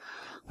page.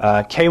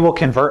 K will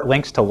convert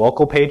links to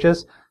local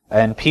pages.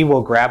 And P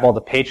will grab all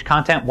the page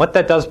content. What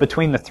that does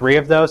between the three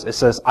of those, it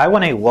says, I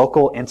want a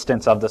local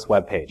instance of this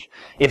web page.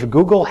 If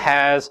Google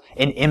has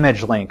an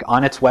image link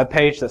on its web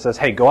page that says,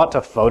 hey, go out to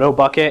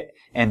PhotoBucket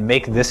and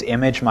make this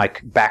image my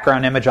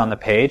background image on the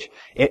page,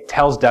 it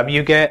tells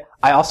wget,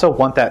 I also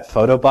want that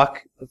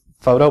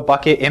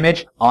PhotoBucket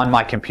image on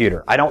my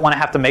computer. I don't want to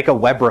have to make a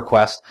web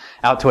request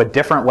out to a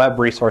different web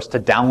resource to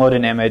download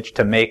an image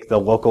to make the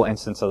local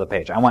instance of the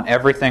page. I want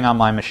everything on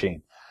my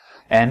machine.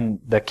 And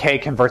the K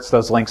converts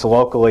those links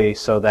locally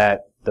so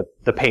that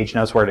the page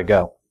knows where to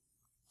go.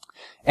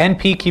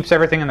 NP keeps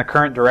everything in the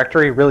current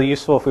directory, really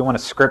useful if we want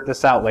to script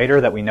this out later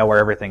that we know where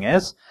everything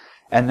is.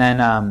 And then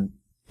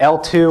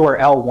L2 or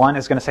L1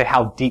 is going to say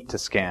how deep to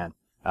scan.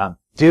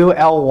 Do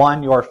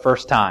L1 your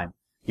first time.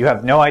 You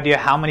have no idea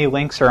how many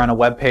links are on a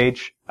web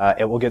page.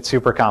 It will get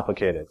super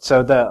complicated.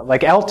 So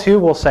L2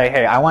 will say,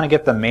 hey, I want to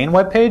get the main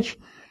web page,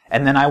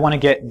 and then I want to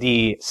get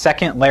the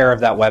second layer of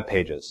that web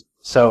pages.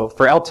 So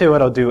for L2,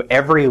 it'll do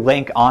every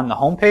link on the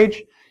home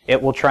page.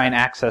 It will try and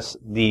access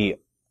the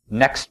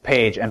next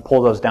page and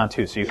pull those down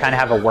too. So you kind of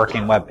have a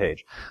working web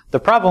page. The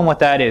problem with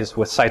that is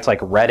with sites like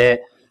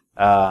Reddit,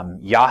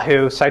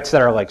 Yahoo, sites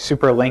that are like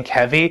super link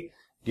heavy,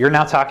 you're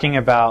now talking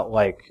about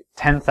like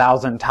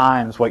 10,000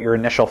 times what your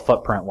initial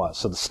footprint was.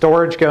 So the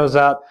storage goes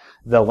up,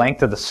 the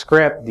length of the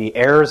script, the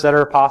errors that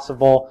are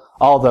possible,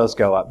 all those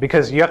go up.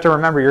 Because you have to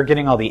remember you're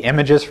getting all the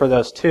images for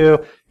those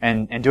too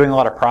and doing a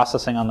lot of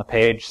processing on the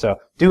page. So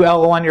do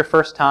L1 your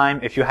first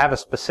time. If you have a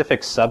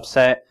specific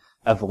subset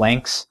of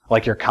links,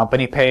 like your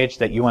company page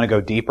that you want to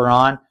go deeper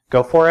on,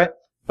 go for it.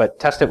 But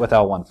test it with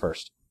L1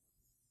 first.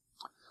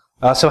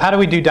 So how do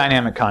we do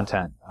dynamic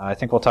content? I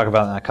think we'll talk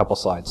about it in a couple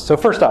slides. So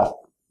first off,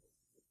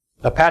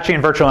 Apache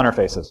and virtual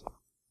interfaces.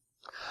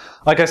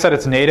 Like I said,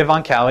 it's native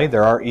on Kali.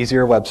 There are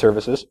easier web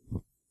services.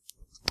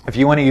 If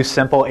you want to use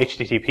simple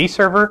HTTP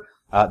server,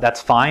 that's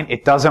fine.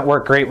 It doesn't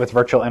work great with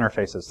virtual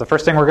interfaces. The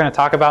first thing we're going to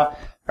talk about,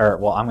 I'm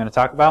going to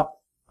talk about,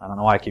 I don't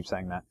know why I keep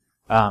saying that.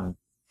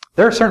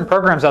 There are certain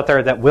programs out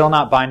there that will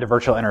not bind to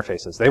virtual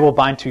interfaces. They will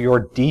bind to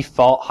your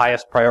default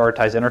highest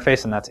prioritized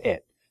interface, and that's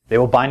it. They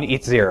will bind to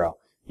ETH0.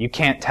 You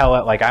can't tell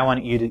it, like, I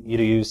want you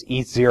to use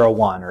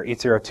ETH01 or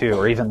ETH02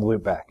 or even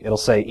loopback. It'll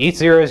say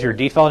ETH0 is your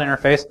default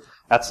interface.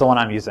 That's the one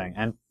I'm using.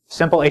 And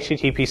simple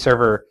HTTP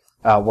server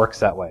works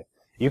that way.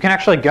 You can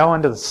actually go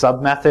into the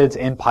sub-methods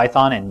in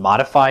Python and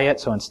modify it.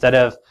 So instead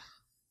of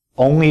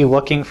only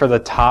looking for the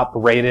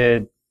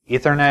top-rated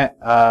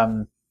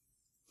Ethernet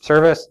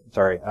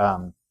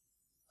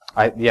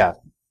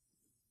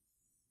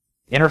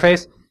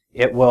interface,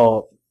 it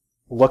will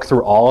look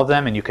through all of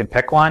them and you can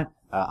pick one.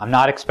 I'm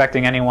not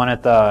expecting anyone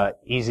at the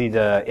easy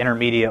to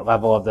intermediate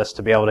level of this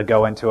to be able to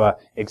go into a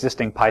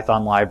existing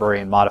Python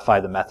library and modify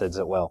the methods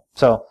at will.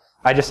 So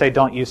I just say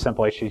don't use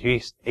simple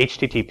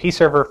HTTP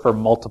server for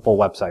multiple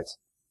websites.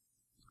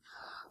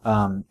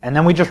 And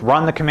then we just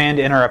run the command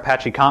in our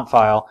Apache conf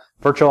file,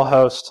 virtual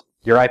host,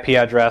 your IP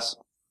address,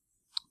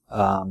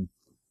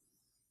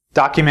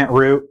 document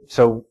root,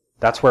 so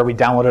that's where we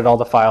downloaded all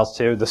the files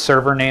to, the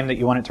server name that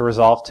you want it to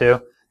resolve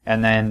to,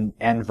 and then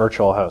end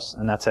virtual host,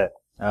 and that's it.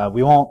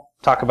 We won't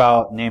talk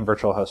about name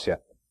virtual host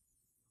yet.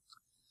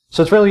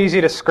 So it's really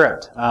easy to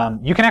script.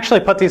 You can actually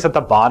put these at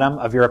the bottom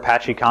of your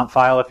Apache conf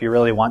file if you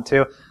really want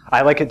to.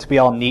 I like it to be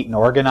all neat and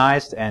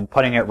organized, and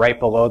putting it right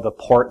below the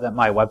port that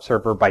my web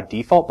server by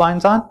default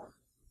binds on.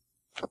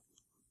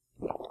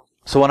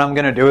 So what I'm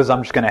going to do is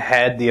I'm just going to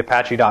head the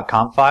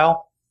apache.conf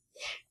file,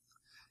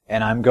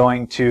 and I'm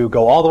going to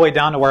go all the way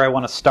down to where I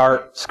want to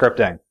start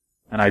scripting.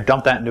 And I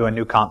dump that into a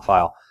new conf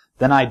file.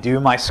 Then I do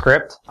my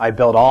script. I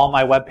build all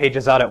my web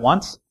pages out at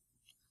once.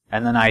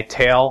 And then I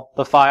tail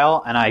the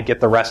file, and I get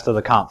the rest of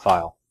the conf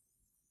file.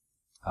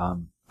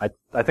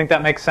 I think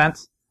that makes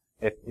sense.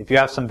 If you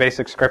have some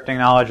basic scripting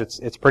knowledge,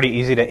 it's pretty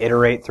easy to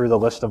iterate through the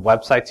list of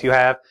websites you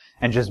have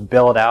and just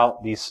build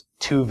out these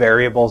two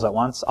variables at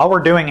once. All we're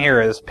doing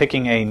here is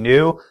picking a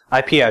new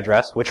IP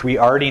address, which we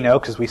already know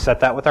because we set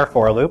that with our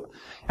for loop.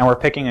 And we're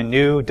picking a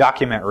new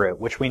document root,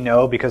 which we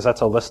know because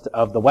that's a list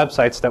of the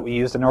websites that we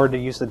used in order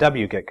to use the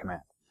wget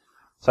command.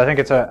 So I think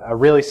it's a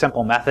really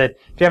simple method.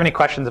 If you have any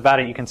questions about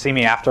it, you can see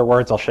me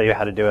afterwards. I'll show you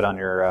how to do it on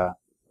your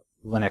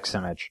Linux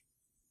image.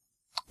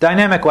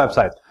 Dynamic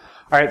websites.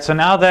 All right, so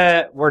now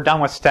that we're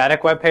done with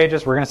static web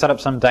pages, we're going to set up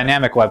some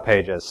dynamic web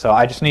pages. So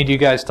I just need you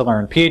guys to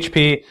learn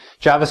PHP,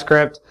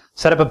 JavaScript,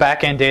 set up a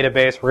backend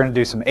database. We're going to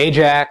do some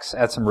Ajax,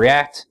 add some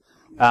React.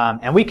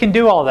 And we can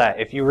do all that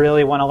if you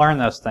really want to learn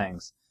those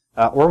things.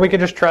 Or we could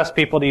just trust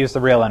people to use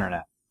the real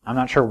internet. I'm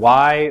not sure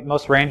why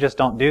most ranges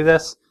don't do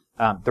this.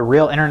 The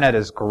real internet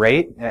is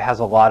great. It has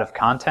a lot of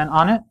content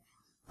on it.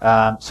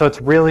 So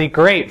it's really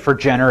great for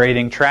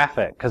generating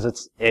traffic because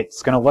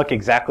it's going to look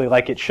exactly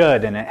like it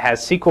should, and it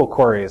has SQL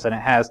queries, and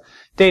it has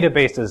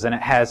databases, and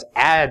it has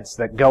ads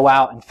that go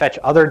out and fetch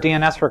other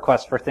DNS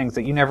requests for things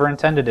that you never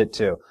intended it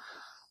to.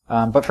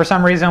 But for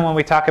some reason, when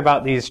we talk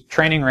about these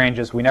training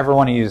ranges, we never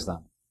want to use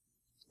them.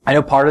 I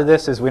know part of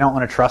this is we don't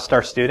want to trust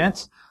our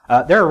students.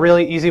 There are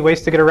really easy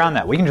ways to get around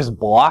that. We can just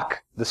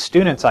block the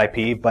student's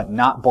IP, but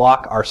not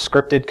block our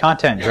scripted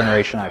content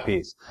generation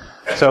IPs.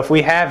 So if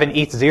we have an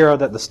ETH0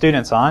 that the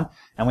student's on,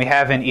 and we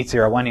have an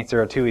ETH01,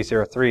 ETH02,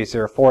 ETH03,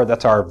 ETH04,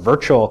 that's our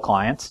virtual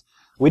clients,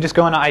 we just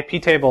go into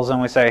IP tables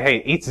and we say,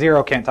 hey,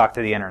 ETH0 can't talk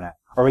to the internet.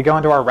 Or we go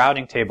into our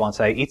routing table and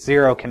say,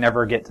 ETH0 can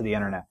never get to the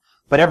internet.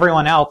 But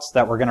everyone else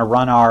that we're going to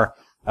run our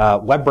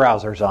web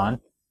browsers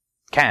on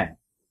can.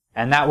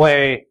 And that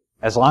way,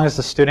 as long as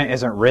the student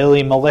isn't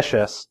really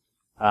malicious,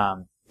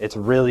 it's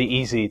really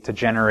easy to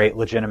generate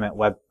legitimate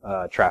web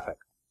traffic.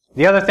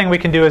 The other thing we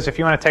can do is if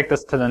you want to take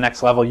this to the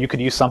next level, you could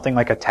use something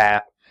like a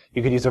tap.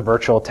 You could use a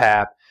virtual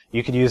tap.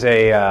 You could use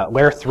a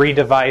layer 3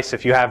 device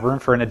if you have room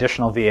for an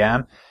additional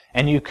VM.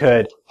 And you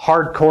could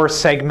hardcore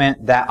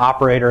segment that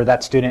operator,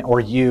 that student, or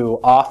you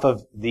off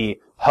of the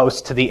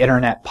host to the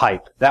internet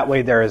pipe. That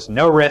way there is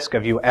no risk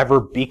of you ever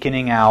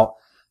beaconing out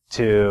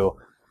to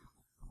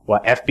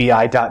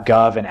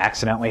FBI.gov and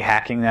accidentally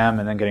hacking them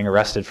and then getting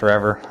arrested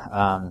forever.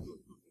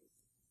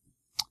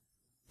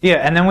 Yeah,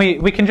 and then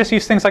we can just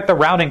use things like the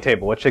routing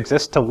table, which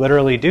exists to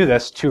literally do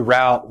this, to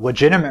route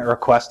legitimate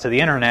requests to the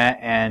internet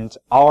and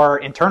our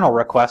internal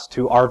requests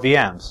to our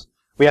VMs.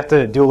 We have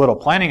to do a little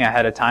planning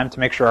ahead of time to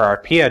make sure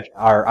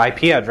our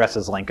IP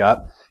addresses link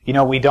up. You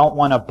know, we don't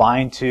want to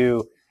bind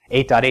to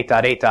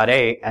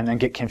 8.8.8.8 and then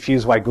get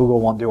confused why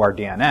Google won't do our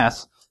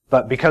DNS.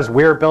 But because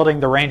we're building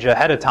the range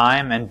ahead of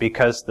time, and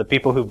because the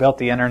people who built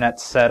the internet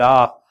set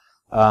off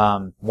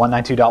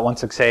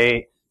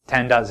 192.168,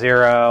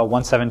 10.0,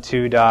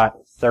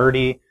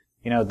 172.30,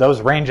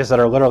 those ranges that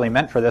are literally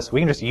meant for this,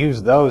 we can just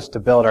use those to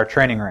build our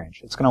training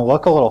range. It's going to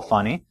look a little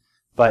funny,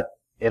 but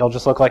it'll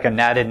just look like a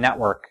natted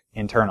network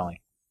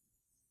internally.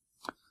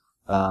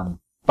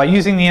 By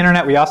using the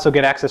internet, we also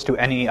get access to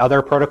any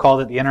other protocol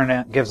that the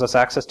internet gives us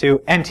access to: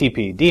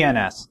 NTP,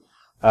 DNS,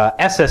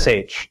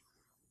 SSH,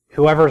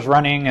 whoever's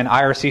running an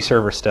IRC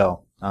server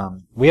still.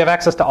 We have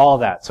access to all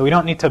of that, so we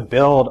don't need to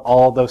build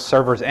all those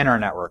servers in our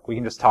network. We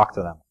can just talk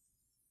to them.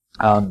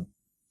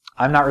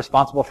 I'm not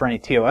responsible for any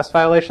TOS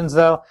violations,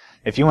 though.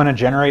 If you want to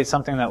generate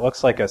something that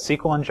looks like a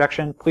SQL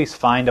injection, please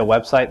find a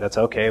website that's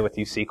okay with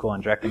you SQL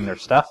injecting their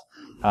stuff.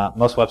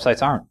 Most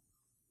websites aren't.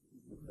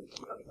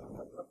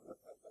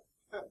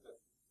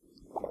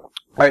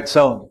 All right,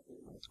 so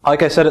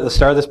like I said at the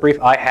start of this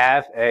brief, I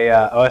have a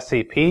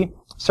OSCP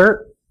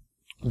cert.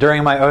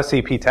 During my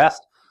OSCP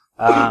test,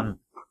 I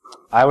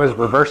was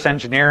reverse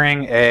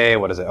engineering a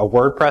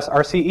WordPress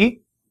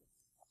RCE.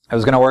 I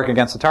was going to work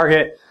against the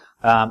target.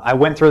 I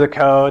went through the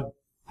code.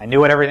 I knew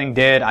what everything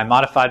did. I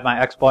modified my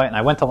exploit, and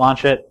I went to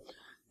launch it,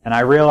 and I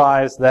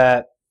realized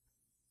that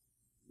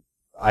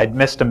I'd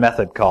missed a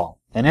method call.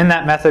 And in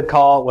that method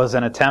call was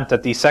an attempt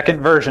at the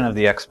second version of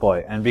the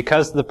exploit. And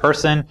because the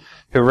person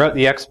who wrote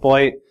the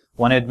exploit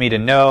wanted me to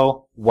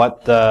know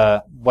what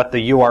the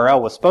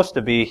URL was supposed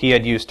to be, he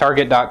had used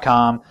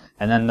target.com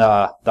and then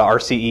the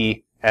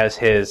RCE as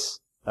his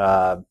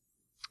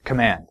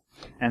command.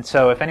 And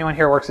so if anyone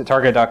here works at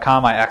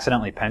target.com, I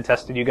accidentally pen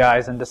tested you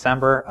guys in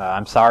December.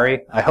 I'm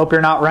sorry. I hope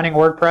you're not running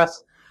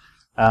WordPress.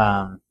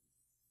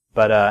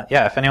 But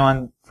yeah, if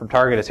anyone from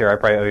Target is here, I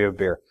probably owe you a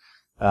beer.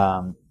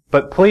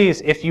 But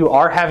please, if you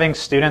are having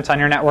students on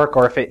your network,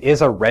 or if it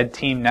is a red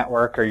team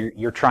network, or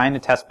you're trying to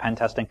test pen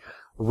testing,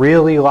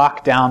 really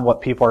lock down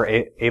what people are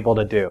able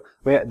to do.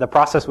 The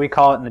process we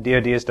call it in the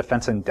DoD is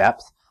defense in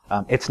depth.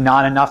 It's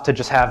not enough to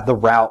just have the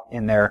route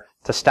in there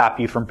to stop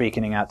you from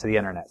beaconing out to the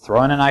internet.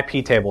 Throw in an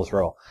IP tables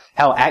rule.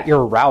 Hell, at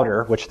your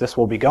router, which this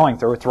will be going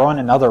through, throw in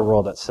another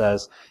rule that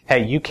says,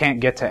 hey, you can't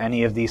get to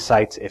any of these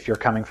sites if you're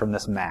coming from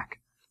this MAC.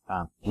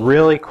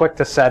 Really quick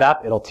to set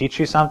up. It'll teach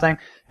you something.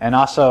 And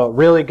also,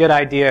 really good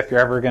idea if you're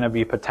ever going to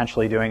be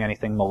potentially doing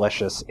anything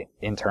malicious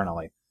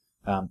internally.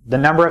 The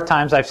number of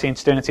times I've seen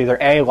students either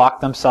A, lock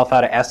themselves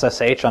out of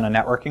SSH on a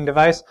networking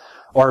device,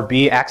 or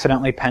B,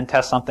 accidentally pen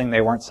test something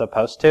they weren't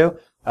supposed to,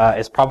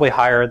 is probably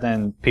higher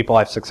than people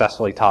I've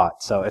successfully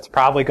taught. So it's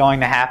probably going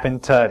to happen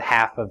to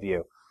half of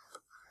you.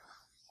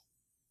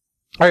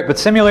 All right, but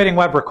simulating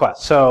web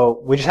requests.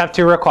 So we just have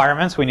two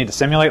requirements. We need to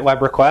simulate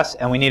web requests,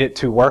 and we need it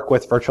to work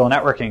with virtual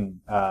networking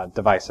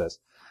devices.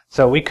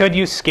 So we could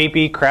use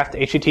Scapy, craft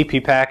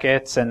HTTP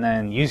packets, and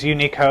then use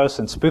unique hosts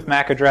and spoof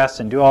MAC address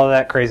and do all of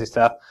that crazy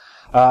stuff.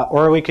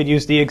 Or we could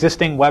use the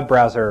existing web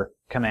browser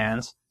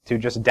commands to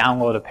just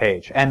download a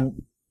page.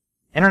 And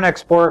Internet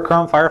Explorer,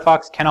 Chrome,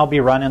 Firefox can all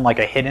be run in like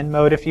a hidden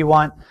mode if you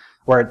want,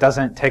 where it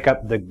doesn't take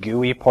up the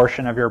GUI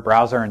portion of your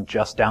browser and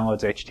just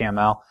downloads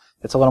HTML.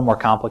 It's a little more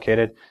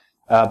complicated.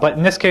 But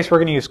in this case, we're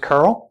going to use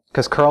curl,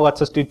 because curl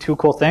lets us do two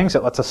cool things.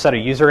 It lets us set a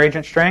user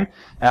agent string,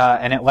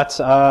 and it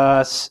lets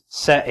us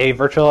set a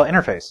virtual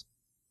interface.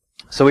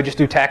 So we just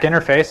do tac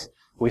interface.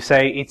 We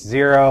say each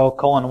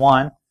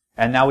 0:1,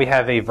 and now we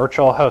have a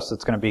virtual host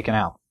that's going to beacon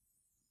out.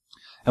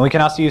 And we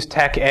can also use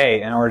tac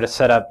A in order to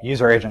set up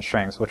user agent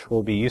strings, which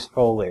will be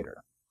useful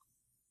later.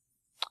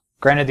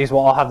 Granted, these will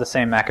all have the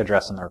same MAC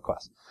address in the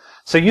request.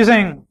 So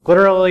using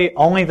literally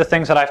only the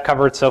things that I've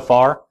covered so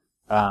far,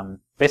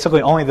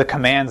 basically only the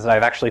commands that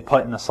I've actually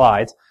put in the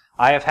slides,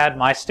 I have had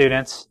my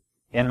students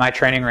in my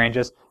training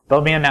ranges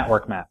build me a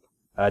network map,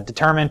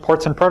 determine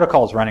ports and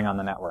protocols running on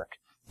the network,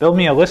 build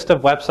me a list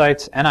of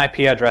websites and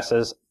IP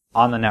addresses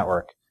on the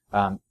network.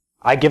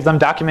 I give them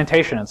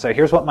documentation and say,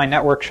 here's what my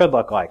network should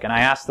look like. And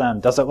I ask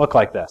them, does it look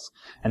like this?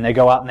 And they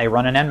go out and they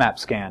run an Nmap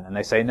scan, and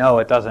they say, no,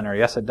 it doesn't, or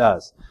yes, it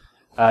does.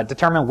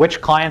 Determine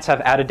which clients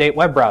have out-of-date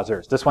web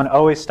browsers. This one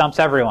always stumps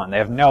everyone. They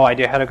have no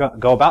idea how to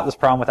go about this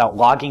problem without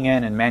logging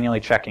in and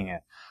manually checking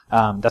it.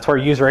 That's where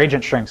user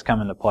agent strings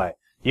come into play.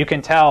 You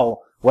can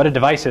tell what a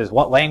device is,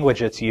 what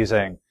language it's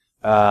using,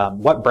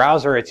 what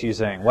browser it's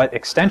using, what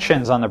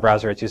extensions on the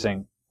browser it's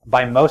using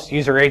by most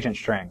user agent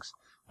strings.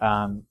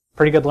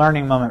 Pretty good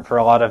learning moment for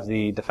a lot of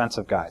the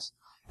defensive guys.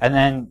 And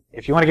then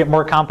if you want to get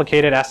more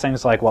complicated, ask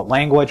things like what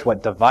language,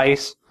 what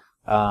device,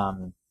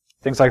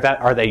 things like that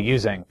are they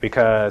using,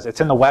 because it's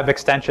in the web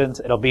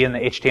extensions. It'll be in the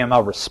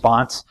HTML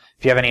response.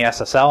 If you have any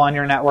SSL on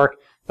your network,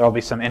 there will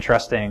be some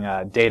interesting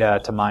data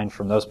to mine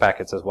from those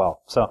packets as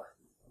well. So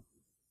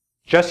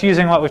just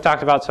using what we've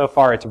talked about so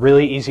far, it's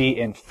really easy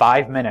in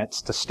 5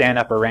 minutes to stand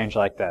up a range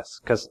like this,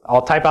 because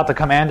I'll type out the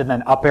command and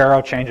then up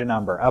arrow, change a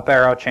number, up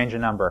arrow, change a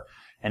number.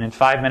 And in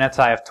 5 minutes,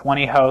 I have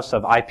 20 hosts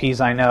of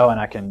IPs I know, and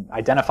I can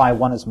identify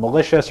one as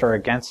malicious or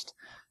against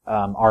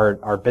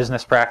our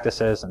business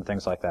practices and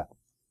things like that.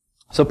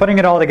 So putting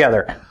it all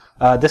together,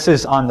 this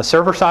is on the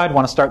server side. I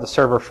want to start the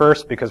server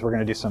first because we're going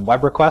to do some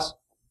web requests.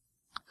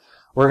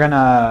 We're going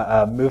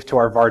to move to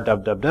our var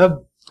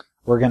www.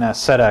 We're going to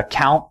set a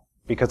count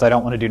because I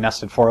don't want to do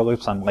nested for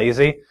loops. I'm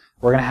lazy.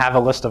 We're going to have a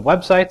list of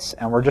websites,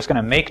 and we're just going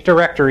to make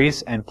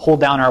directories and pull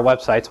down our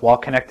websites while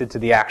connected to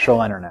the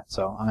actual internet.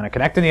 So I'm going to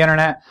connect to the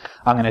internet.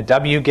 I'm going to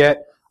wget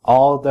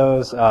all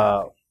those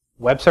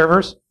web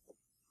servers,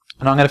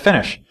 and I'm going to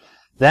finish.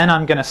 Then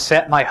I'm going to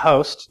set my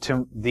host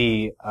to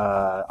the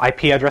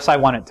IP address I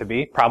want it to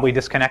be, probably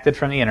disconnected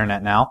from the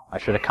internet now. I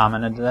should have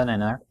commented that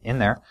in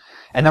there.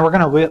 And then we're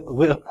going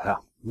to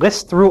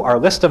list through our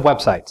list of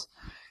websites.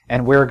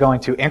 And we're going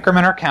to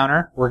increment our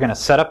counter. We're going to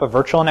set up a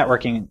virtual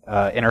networking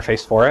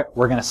interface for it.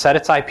 We're going to set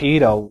its IP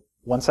to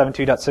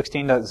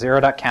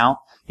 172.16.0.count.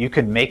 You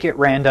could make it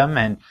random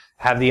and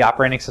have the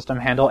operating system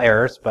handle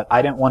errors, but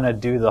I didn't want to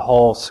do the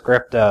whole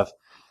script of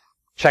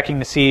checking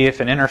to see if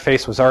an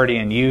interface was already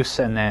in use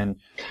and then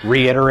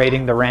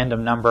reiterating the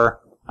random number.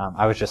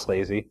 I was just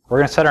lazy. We're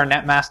going to set our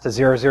netmask to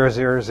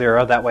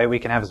 0000. That way we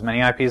can have as many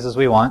IPs as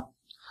we want.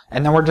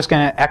 And then we're just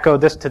going to echo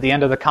this to the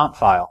end of the conf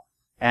file.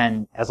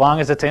 And as long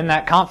as it's in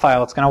that conf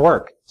file, it's going to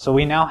work. So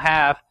we now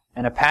have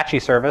an Apache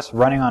service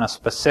running on a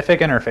specific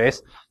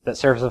interface that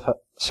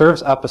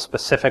serves up a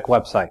specific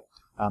website.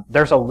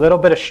 There's a little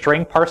bit of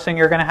string parsing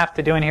you're going to have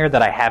to do in here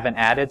that I haven't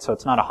added, so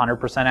it's not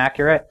 100%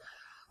 accurate.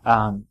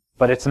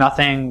 But it's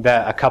nothing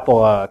that a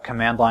couple of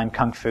command line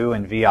kung fu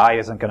and VI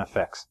isn't going to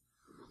fix.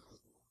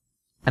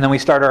 And then we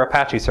start our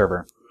Apache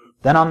server.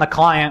 Then on the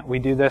client, we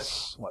do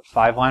this,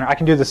 5-liner? I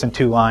can do this in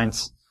 2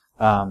 lines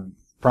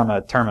from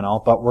a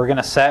terminal, but we're going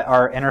to set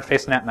our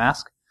interface net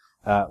mask.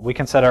 We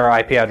can set our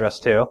IP address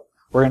too.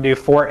 We're going to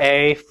do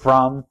 4A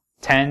from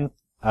 10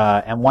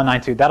 and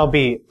 192. That'll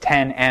be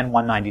 10 and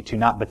 192,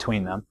 not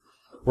between them.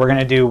 We're going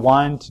to do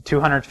 1 to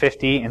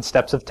 250 in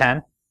steps of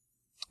 10,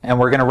 and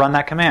we're going to run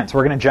that command. So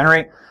we're going to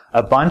generate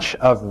a bunch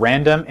of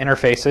random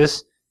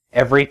interfaces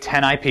every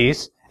 10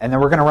 IPs, and then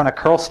we're going to run a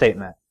curl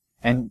statement.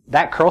 And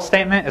that curl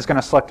statement is going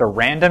to select a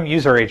random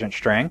user agent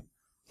string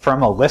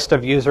from a list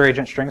of user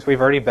agent strings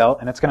we've already built,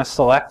 and it's going to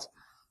select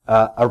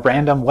a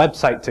random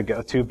website to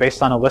go to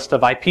based on a list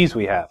of IPs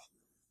we have.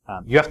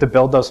 You have to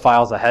build those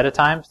files ahead of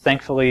time.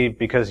 Thankfully,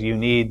 because you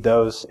need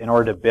those in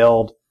order to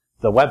build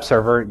the web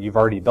server, you've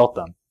already built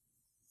them.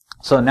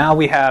 So now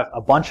we have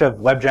a bunch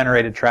of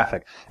web-generated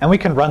traffic, and we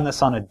can run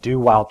this on a do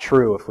while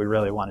true if we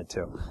really wanted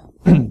to.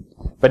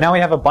 But now we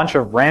have a bunch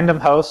of random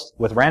hosts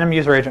with random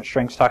user agent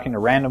strings talking to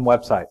random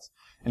websites.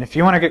 And if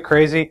you want to get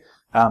crazy,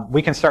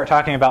 we can start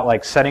talking about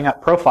like setting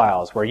up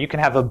profiles where you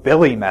can have a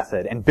Billy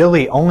method, and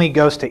Billy only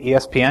goes to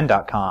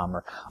ESPN.com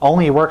or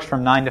only works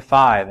from 9 to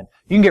 5. And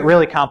you can get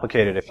really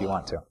complicated if you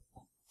want to.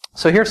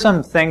 So here's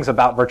some things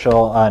about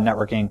virtual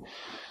networking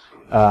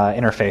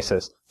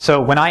interfaces.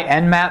 So when I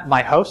nmap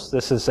my host,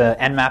 this is an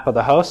nmap of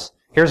the host,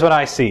 here's what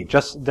I see,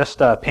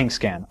 just a ping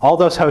scan. All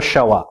those hosts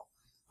show up.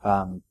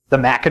 The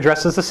MAC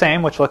address is the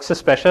same, which looks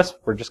suspicious.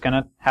 We're just going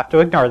to have to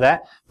ignore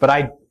that.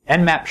 But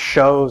nmap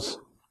shows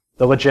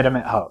the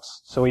legitimate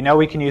host. So we know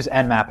we can use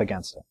nmap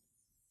against it.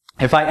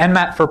 If I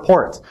nmap for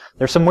ports,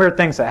 there's some weird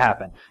things that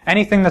happen.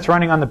 Anything that's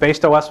running on the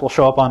based OS will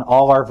show up on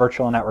all our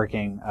virtual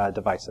networking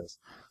devices.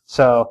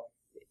 So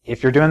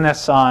if you're doing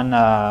this on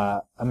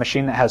a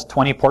machine that has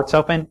 20 ports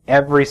open,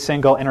 every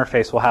single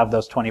interface will have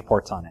those 20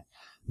 ports on it.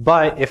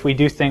 But if we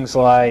do things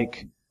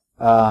like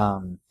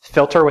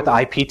filter with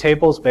IP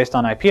tables based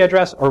on IP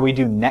address, or we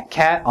do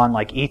netcat on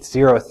like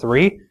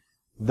ETH03,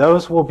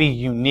 those will be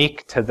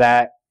unique to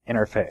that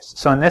interface.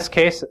 So in this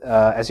case,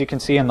 as you can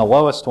see in the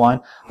lowest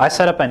one, I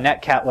set up a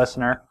netcat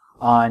listener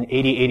on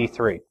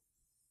 8083.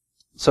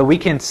 So we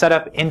can set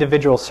up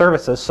individual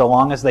services so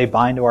long as they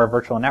bind to our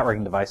virtual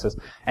networking devices,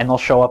 and they'll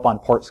show up on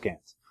port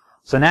scans.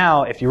 So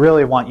now, if you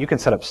really want, you can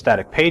set up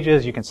static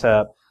pages, you can set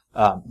up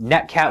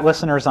netcat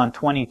listeners on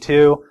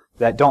 22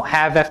 that don't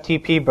have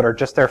FTP but are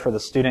just there for the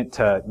student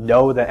to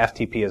know that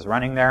FTP is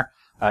running there.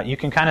 You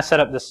can kind of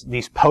set up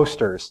these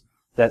posters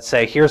that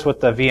say, here's what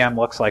the VM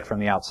looks like from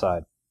the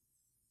outside.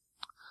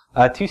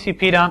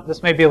 TCP dump,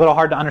 this may be a little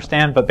hard to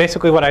understand, but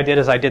basically what I did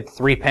is I did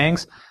 3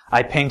 pings.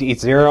 I pinged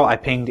ETH0, I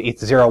pinged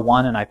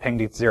ETH01, and I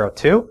pinged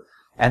ETH02.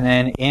 And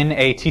then in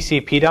a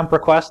TCP dump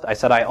request, I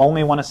said I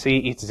only want to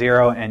see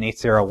ETH0 and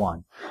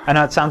ETH01. I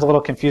know it sounds a little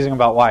confusing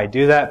about why I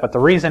do that, but the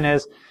reason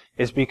is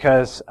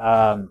because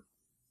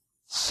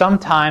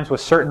sometimes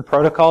with certain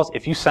protocols,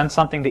 if you send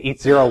something to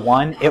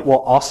ETH01, it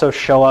will also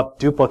show up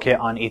duplicate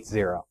on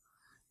ETH0.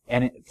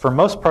 And for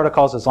most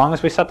protocols, as long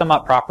as we set them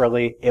up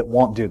properly, it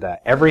won't do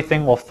that.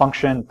 Everything will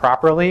function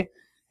properly,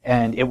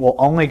 and it will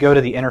only go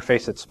to the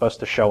interface it's supposed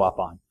to show up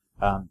on.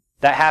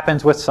 That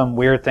happens with some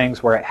weird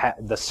things where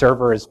the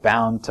server is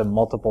bound to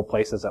multiple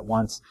places at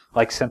once,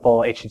 like simple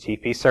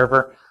HTTP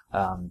server.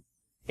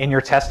 In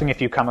your testing, if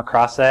you come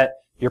across that,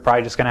 you're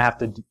probably just going to have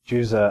to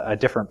choose a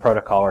different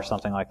protocol or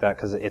something like that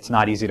because it's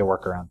not easy to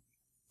work around.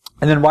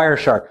 And then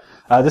Wireshark.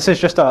 This is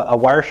just a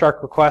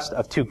Wireshark request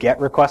of 2 GET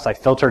requests. I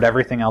filtered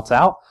everything else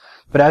out.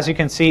 But as you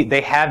can see, they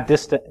have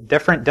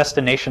different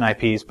destination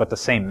IPs, but the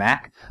same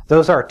MAC.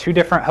 Those are 2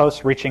 different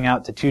hosts reaching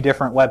out to 2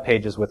 different web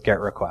pages with GET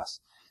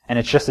requests. And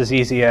it's just as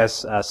easy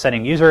as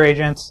setting user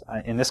agents,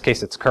 in this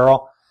case it's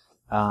curl,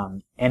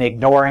 and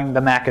ignoring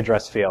the MAC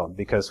address field,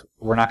 because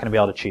we're not going to be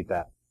able to cheat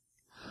that.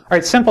 All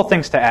right, simple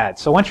things to add.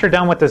 So once you're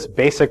done with this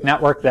basic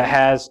network that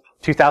has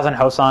 2,000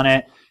 hosts on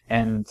it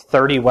and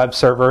 30 web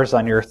servers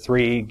on your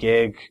 3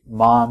 gig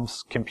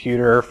mom's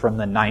computer from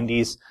the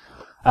 90s,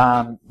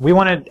 we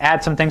want to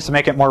add some things to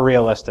make it more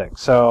realistic.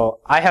 So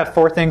I have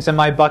 4 things in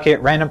my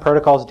bucket: random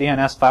protocols,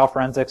 DNS, file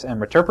forensics,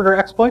 and interpreter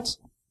exploits.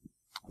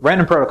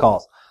 Random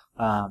protocols.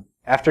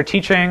 After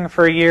teaching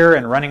for a year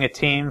and running a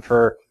team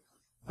for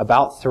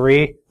about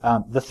 3,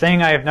 the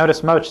thing I have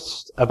noticed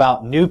most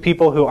about new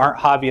people who aren't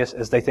hobbyists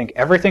is they think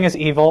everything is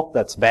evil,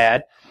 that's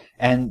bad,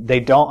 and they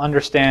don't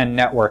understand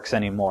networks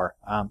anymore.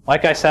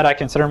 Like I said, I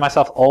consider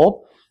myself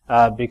old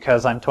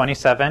because I'm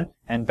 27,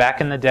 and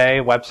back in the day,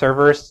 web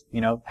servers,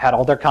 had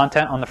all their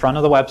content on the front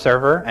of the web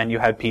server, and you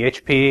had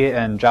PHP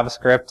and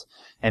JavaScript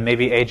and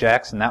maybe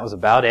Ajax, and that was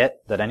about it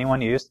that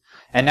anyone used.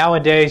 And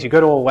nowadays, you go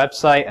to a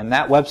website, and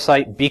that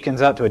website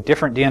beacons out to a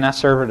different DNS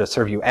server to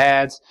serve you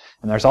ads,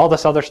 and there's all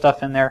this other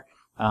stuff in there.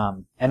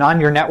 And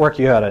on your network,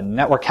 you have a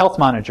network health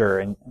monitor,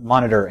 and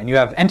you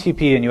have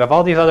NTP, and you have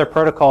all these other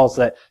protocols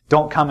that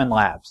don't come in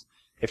labs.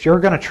 If you're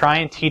going to try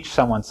and teach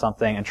someone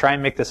something and try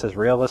and make this as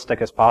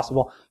realistic as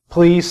possible,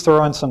 please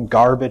throw in some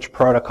garbage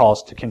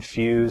protocols to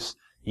confuse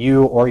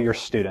you or your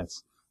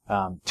students.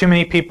 Too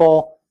many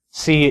people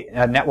see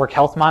a network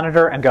health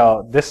monitor and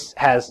go, this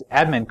has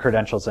admin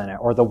credentials in it,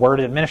 or the word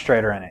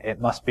administrator in it.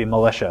 It must be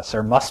malicious,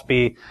 or must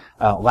be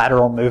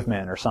lateral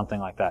movement, or something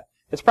like that.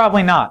 It's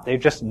probably not. They've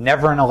just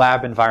never in a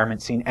lab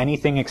environment seen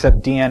anything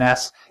except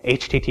DNS,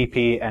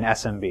 HTTP, and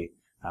SMB.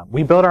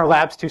 We build our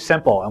labs too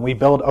simple, and we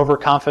build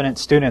overconfident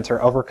students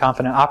or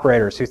overconfident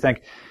operators who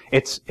think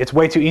it's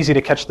way too easy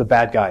to catch the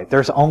bad guy.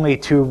 There's only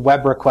 2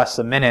 web requests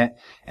a minute,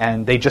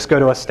 and they just go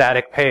to a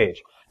static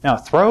page. No,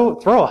 throw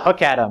a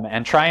hook at them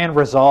and try and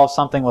resolve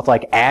something with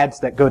like ads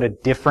that go to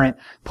different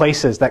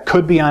places that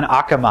could be on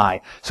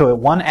Akamai. So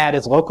one ad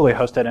is locally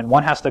hosted and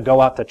one has to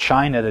go out to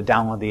China to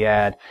download the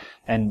ad,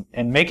 and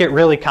make it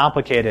really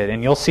complicated.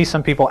 And you'll see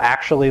some people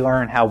actually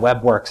learn how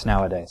web works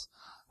nowadays.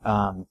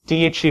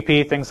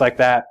 DHCP, things like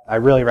that, I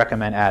really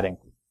recommend adding.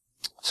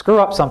 Screw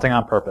up something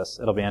on purpose.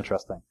 It'll be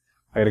interesting.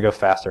 I gotta go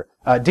faster.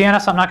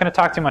 DNS I'm not gonna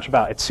talk too much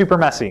about. It's super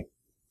messy.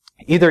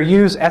 Either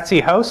use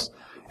Etsy hosts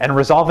and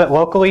resolve it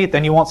locally,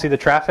 then you won't see the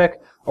traffic,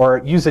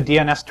 or use a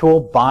DNS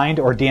tool. Bind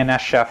or DNS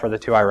Chef are the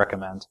 2 I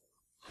recommend.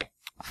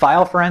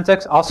 File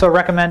forensics, also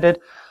recommended.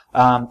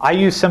 I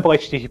use Simple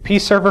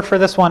HTTP server for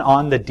this one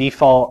on the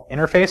default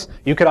interface.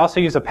 You could also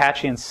use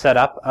Apache and set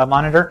up a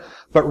monitor,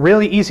 but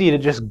really easy to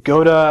just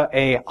go to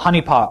a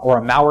honeypot or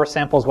a malware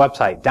samples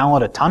website,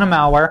 download a ton of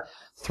malware,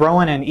 throw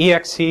in an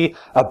exe,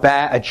 a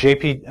BAT, a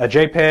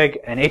JPEG,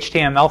 an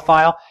HTML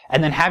file,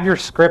 and then have your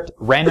script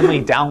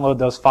randomly download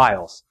those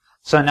files.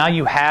 So now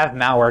you have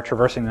malware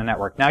traversing the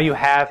network. Now you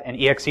have an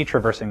exe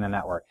traversing the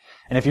network.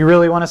 And if you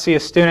really want to see a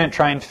student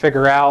try and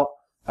figure out,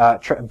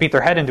 beat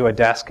their head into a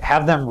desk,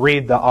 have them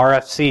read the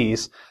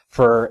RFCs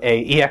for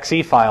a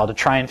exe file to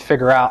try and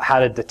figure out how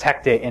to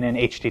detect it in an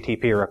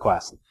HTTP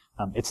request.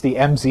 It's the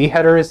MZ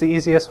header is the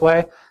easiest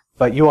way,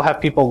 but you will have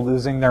people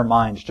losing their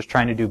minds just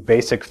trying to do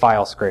basic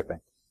file scraping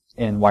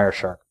in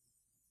Wireshark.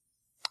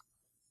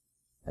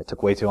 It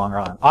took way too long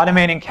on.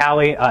 Automating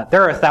Kali.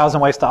 There are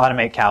 1,000 ways to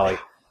automate Kali.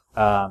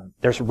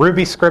 There's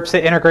Ruby scripts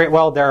that integrate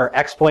well. There are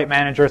exploit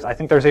managers. I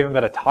think there's even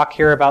been a talk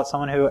here about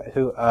someone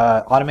who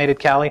automated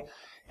Kali.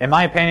 In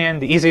my opinion,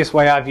 the easiest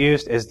way I've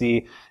used is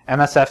the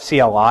MSF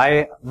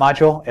CLI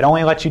module. It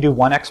only lets you do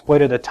one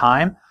exploit at a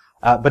time,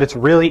 but it's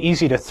really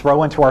easy to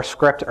throw into our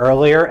script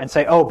earlier and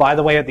say, oh, by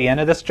the way, at the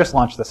end of this, just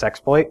launch this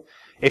exploit.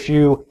 If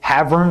you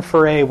have room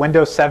for a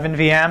Windows 7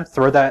 VM,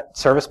 throw that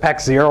Service Pack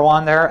 0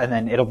 on there, and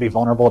then it'll be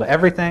vulnerable to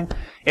everything.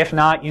 If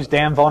not, use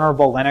damn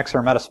vulnerable Linux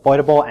or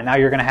Metasploitable, and now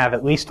you're going to have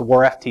at least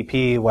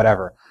WarFTP,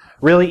 whatever.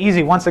 Really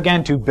easy, once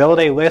again, to build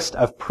a list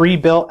of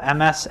pre-built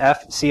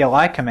MSF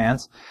CLI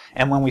commands,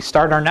 and when we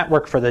start our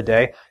network for the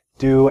day,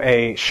 do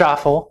a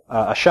shuffle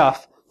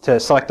to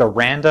select a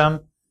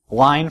random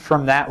line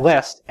from that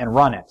list and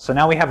run it. So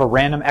now we have a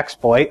random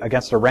exploit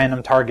against a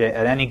random target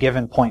at any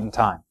given point in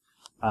time.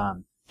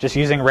 Just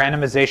using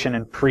randomization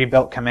and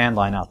pre-built command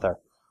line out there.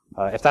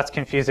 If that's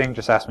confusing,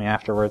 just ask me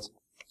afterwards.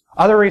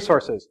 Other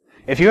resources.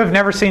 If you have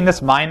never seen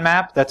this mind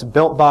map that's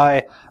built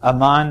by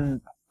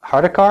Aman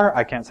Hardikar,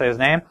 I can't say his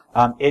name,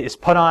 it's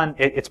put on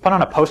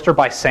a poster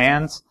by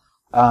SANS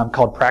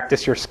called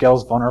Practice Your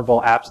Skills,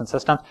 Vulnerable Apps and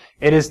Systems.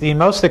 It is the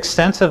most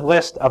extensive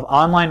list of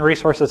online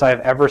resources I have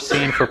ever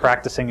seen for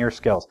practicing your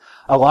skills.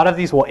 A lot of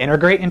these will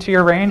integrate into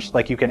your range,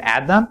 like you can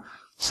add them.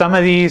 Some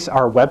of these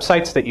are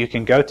websites that you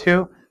can go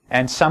to,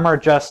 and some are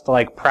just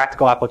like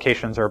practical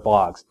applications or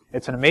blogs.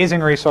 It's an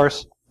amazing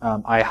resource.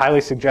 I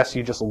highly suggest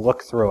you just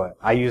look through it.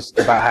 I used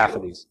about half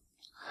of these.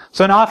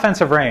 So an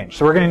offensive range.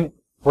 So we're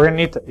gonna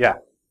need to, yeah.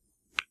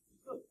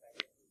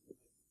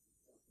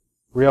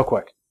 Real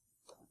quick.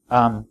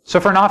 So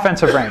for an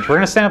offensive range, we're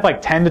gonna stand up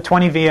like 10 to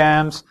 20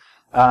 VMs.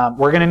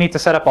 We're going to need to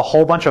set up a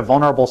whole bunch of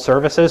vulnerable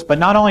services, but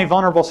not only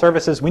vulnerable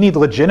services, we need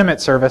legitimate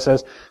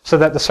services so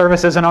that the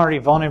service isn't already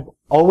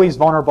always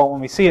vulnerable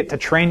when we see it, to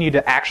train you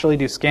to actually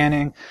do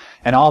scanning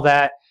and all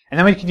that. And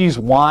then we could use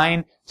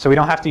Wine, so we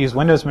don't have to use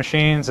Windows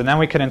machines, and then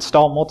we could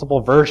install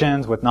multiple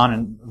versions with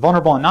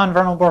vulnerable and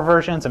non-vulnerable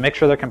versions and make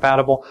sure they're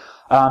compatible.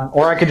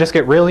 Or I could just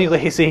get really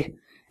lazy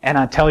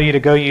and tell you to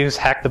go use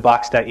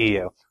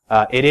hackthebox.eu.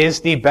 It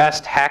is the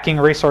best hacking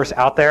resource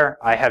out there.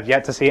 I have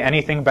yet to see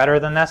anything better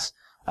than this.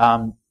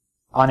 On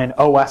an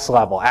OS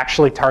level,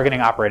 actually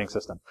targeting operating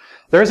system.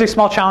 There is a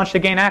small challenge to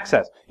gain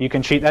access. You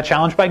can cheat that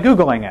challenge by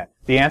Googling it.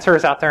 The answer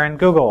is out there in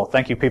Google.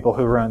 Thank you, people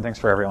who ruin things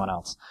for everyone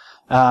else.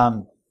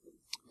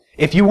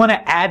 If you want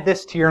to add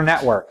this to your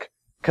network,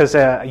 because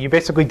you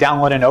basically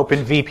download an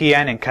open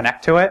VPN and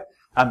connect to it,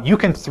 you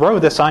can throw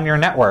this on your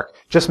network.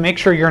 Just make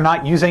sure you're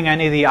not using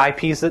any of the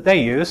IPs that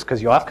they use,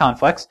 because you'll have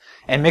conflicts,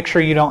 and make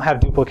sure you don't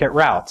have duplicate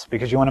routes,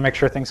 because you want to make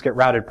sure things get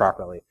routed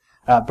properly.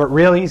 But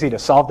real easy to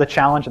solve the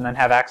challenge and then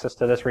have access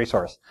to this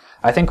resource.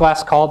 I think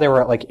last call they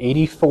were at like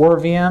 84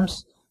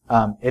 VMs.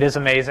 It is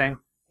amazing.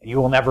 You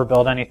will never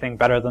build anything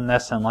better than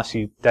this unless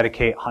you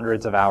dedicate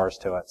hundreds of hours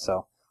to it.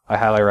 So I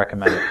highly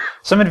recommend it.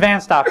 Some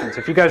advanced options,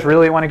 if you guys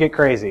really want to get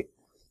crazy.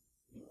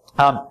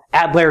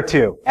 Add layer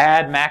 2.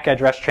 Add MAC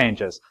address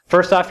changes.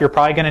 First off, you're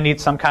probably going to need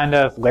some kind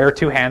of layer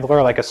 2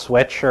 handler, like a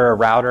switch or a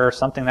router or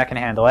something that can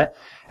handle it.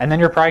 And then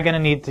you're probably going to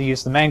need to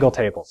use the mangle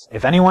tables.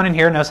 If anyone in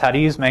here knows how to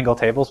use mangle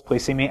tables,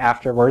 please see me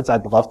afterwards.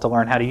 I'd love to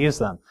learn how to use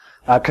them.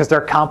 Because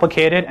they're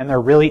complicated and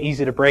they're really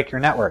easy to break your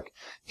network.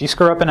 If you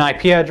screw up an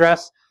IP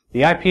address,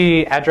 the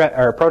IP address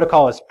or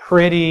protocol is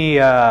pretty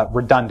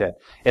redundant.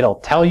 It'll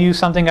tell you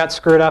something got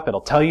screwed up.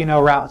 It'll tell you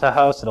no route to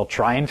host. It'll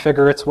try and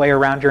figure its way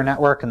around your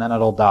network, and then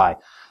it'll die.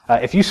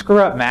 If you screw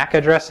up MAC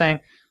addressing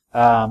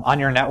on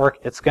your network,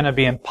 it's going to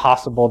be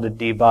impossible to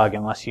debug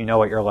unless you know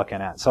what you're looking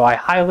at. So I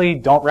highly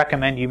don't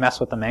recommend you mess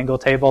with the mangle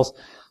tables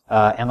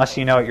unless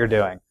you know what you're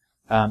doing.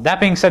 That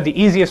being said,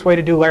 the easiest way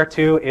to do layer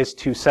 2 is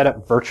to set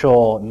up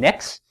virtual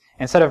NICs.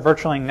 Instead of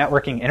virtual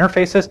networking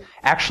interfaces,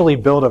 actually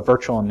build a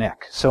virtual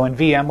NIC. So in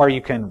VMware, you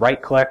can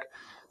right-click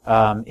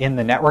in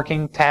the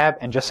networking tab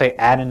and just say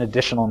add an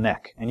additional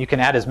NIC. And you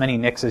can add as many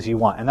NICs as you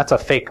want. And that's a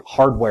fake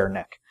hardware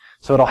NIC.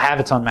 So it'll have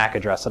its own MAC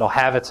address. It'll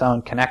have its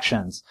own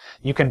connections.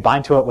 You can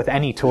bind to it with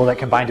any tool that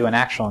can bind to an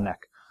actual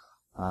NIC.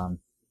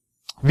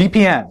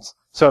 VPNs.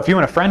 So if you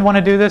and a friend want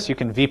to do this, you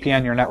can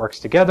VPN your networks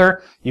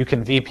together. You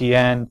can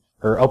VPN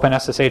or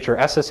OpenSSH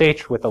or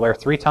SSH with the layer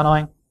 3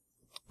 tunneling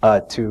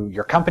to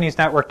your company's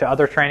network, to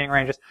other training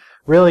ranges.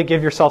 Really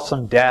give yourself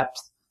some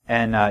depth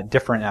and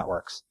different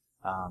networks.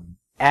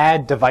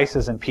 Add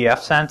devices in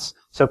pfSense.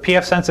 So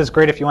pfSense is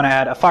great if you want to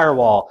add a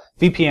firewall,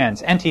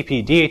 VPNs,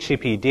 NTP,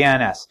 DHCP,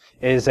 DNS.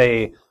 It is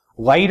a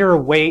lighter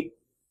weight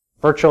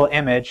virtual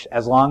image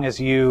as long as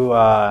you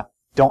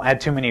don't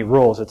add too many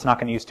rules. It's not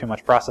going to use too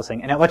much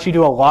processing. And it lets you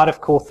do a lot of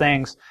cool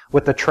things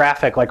with the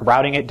traffic, like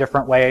routing it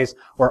different ways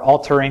or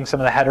altering some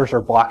of the headers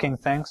or blocking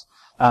things.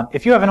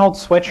 If you have an old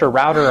switch or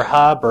router or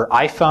hub or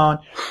iPhone,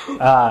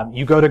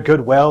 you go to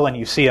Goodwill and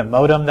you see a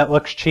modem that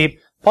looks cheap,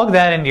 plug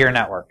that into your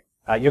network.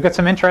 You'll get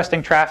some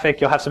interesting traffic,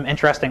 you'll have some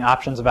interesting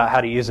options about how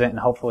to use it, and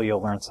hopefully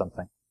you'll learn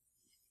something.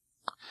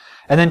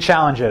 And then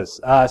challenges.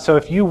 So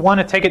if you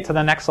want to take it to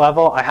the next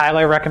level, I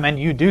highly recommend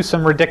you do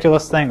some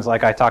ridiculous things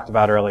like I talked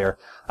about earlier.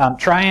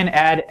 Try and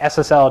add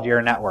SSL to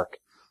your network.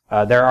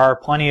 There are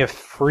plenty of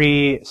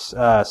free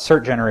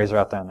cert generators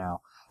out there now.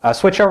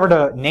 Switch over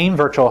to name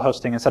virtual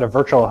hosting instead of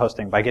virtual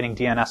hosting by getting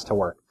DNS to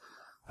work.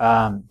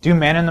 Do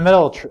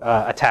man-in-the-middle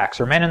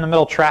attacks or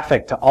man-in-the-middle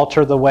traffic to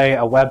alter the way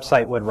a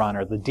website would run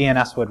or the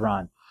DNS would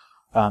run.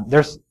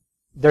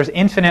 There's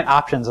infinite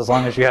options as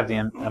long as you have the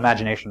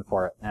imagination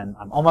for it. And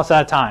I'm almost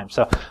out of time.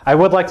 So I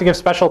would like to give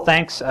special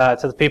thanks to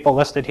the people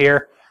listed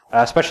here,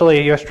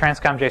 especially US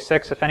Transcom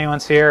J6 if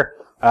anyone's here,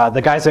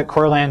 the guys at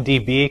Corland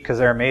DB because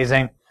they're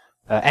amazing,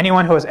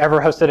 anyone who has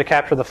ever hosted a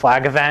Capture the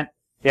Flag event.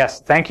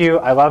 Yes, thank you.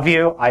 I love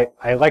you.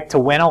 I like to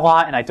win a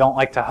lot, and I don't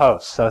like to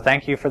host. So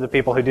thank you for the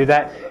people who do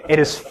that. It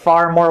is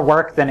far more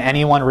work than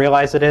anyone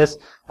realizes it is.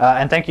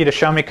 And thank you to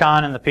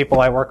ShowMeCon and the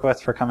people I work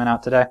with for coming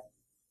out today.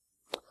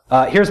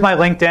 Here's my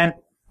LinkedIn.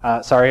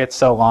 Sorry it's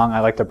so long. I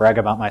like to brag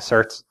about my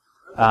certs.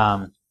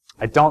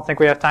 I don't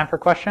think we have time for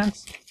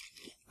questions.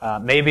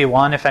 Maybe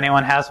one if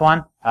anyone has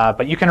one.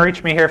 But you can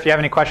reach me here if you have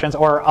any questions,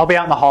 or I'll be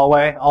out in the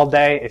hallway all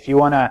day if you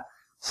want to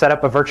set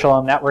up a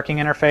virtual networking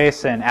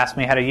interface and ask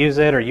me how to use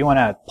it, or you want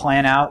to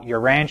plan out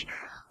your range.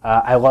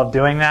 I love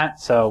doing that,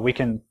 so we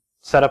can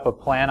set up a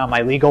plan on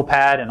my legal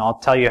pad, and I'll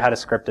tell you how to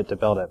script it to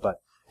build it.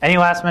 But any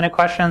last-minute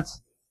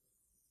questions?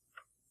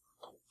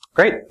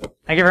 Great.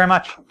 Thank you very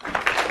much.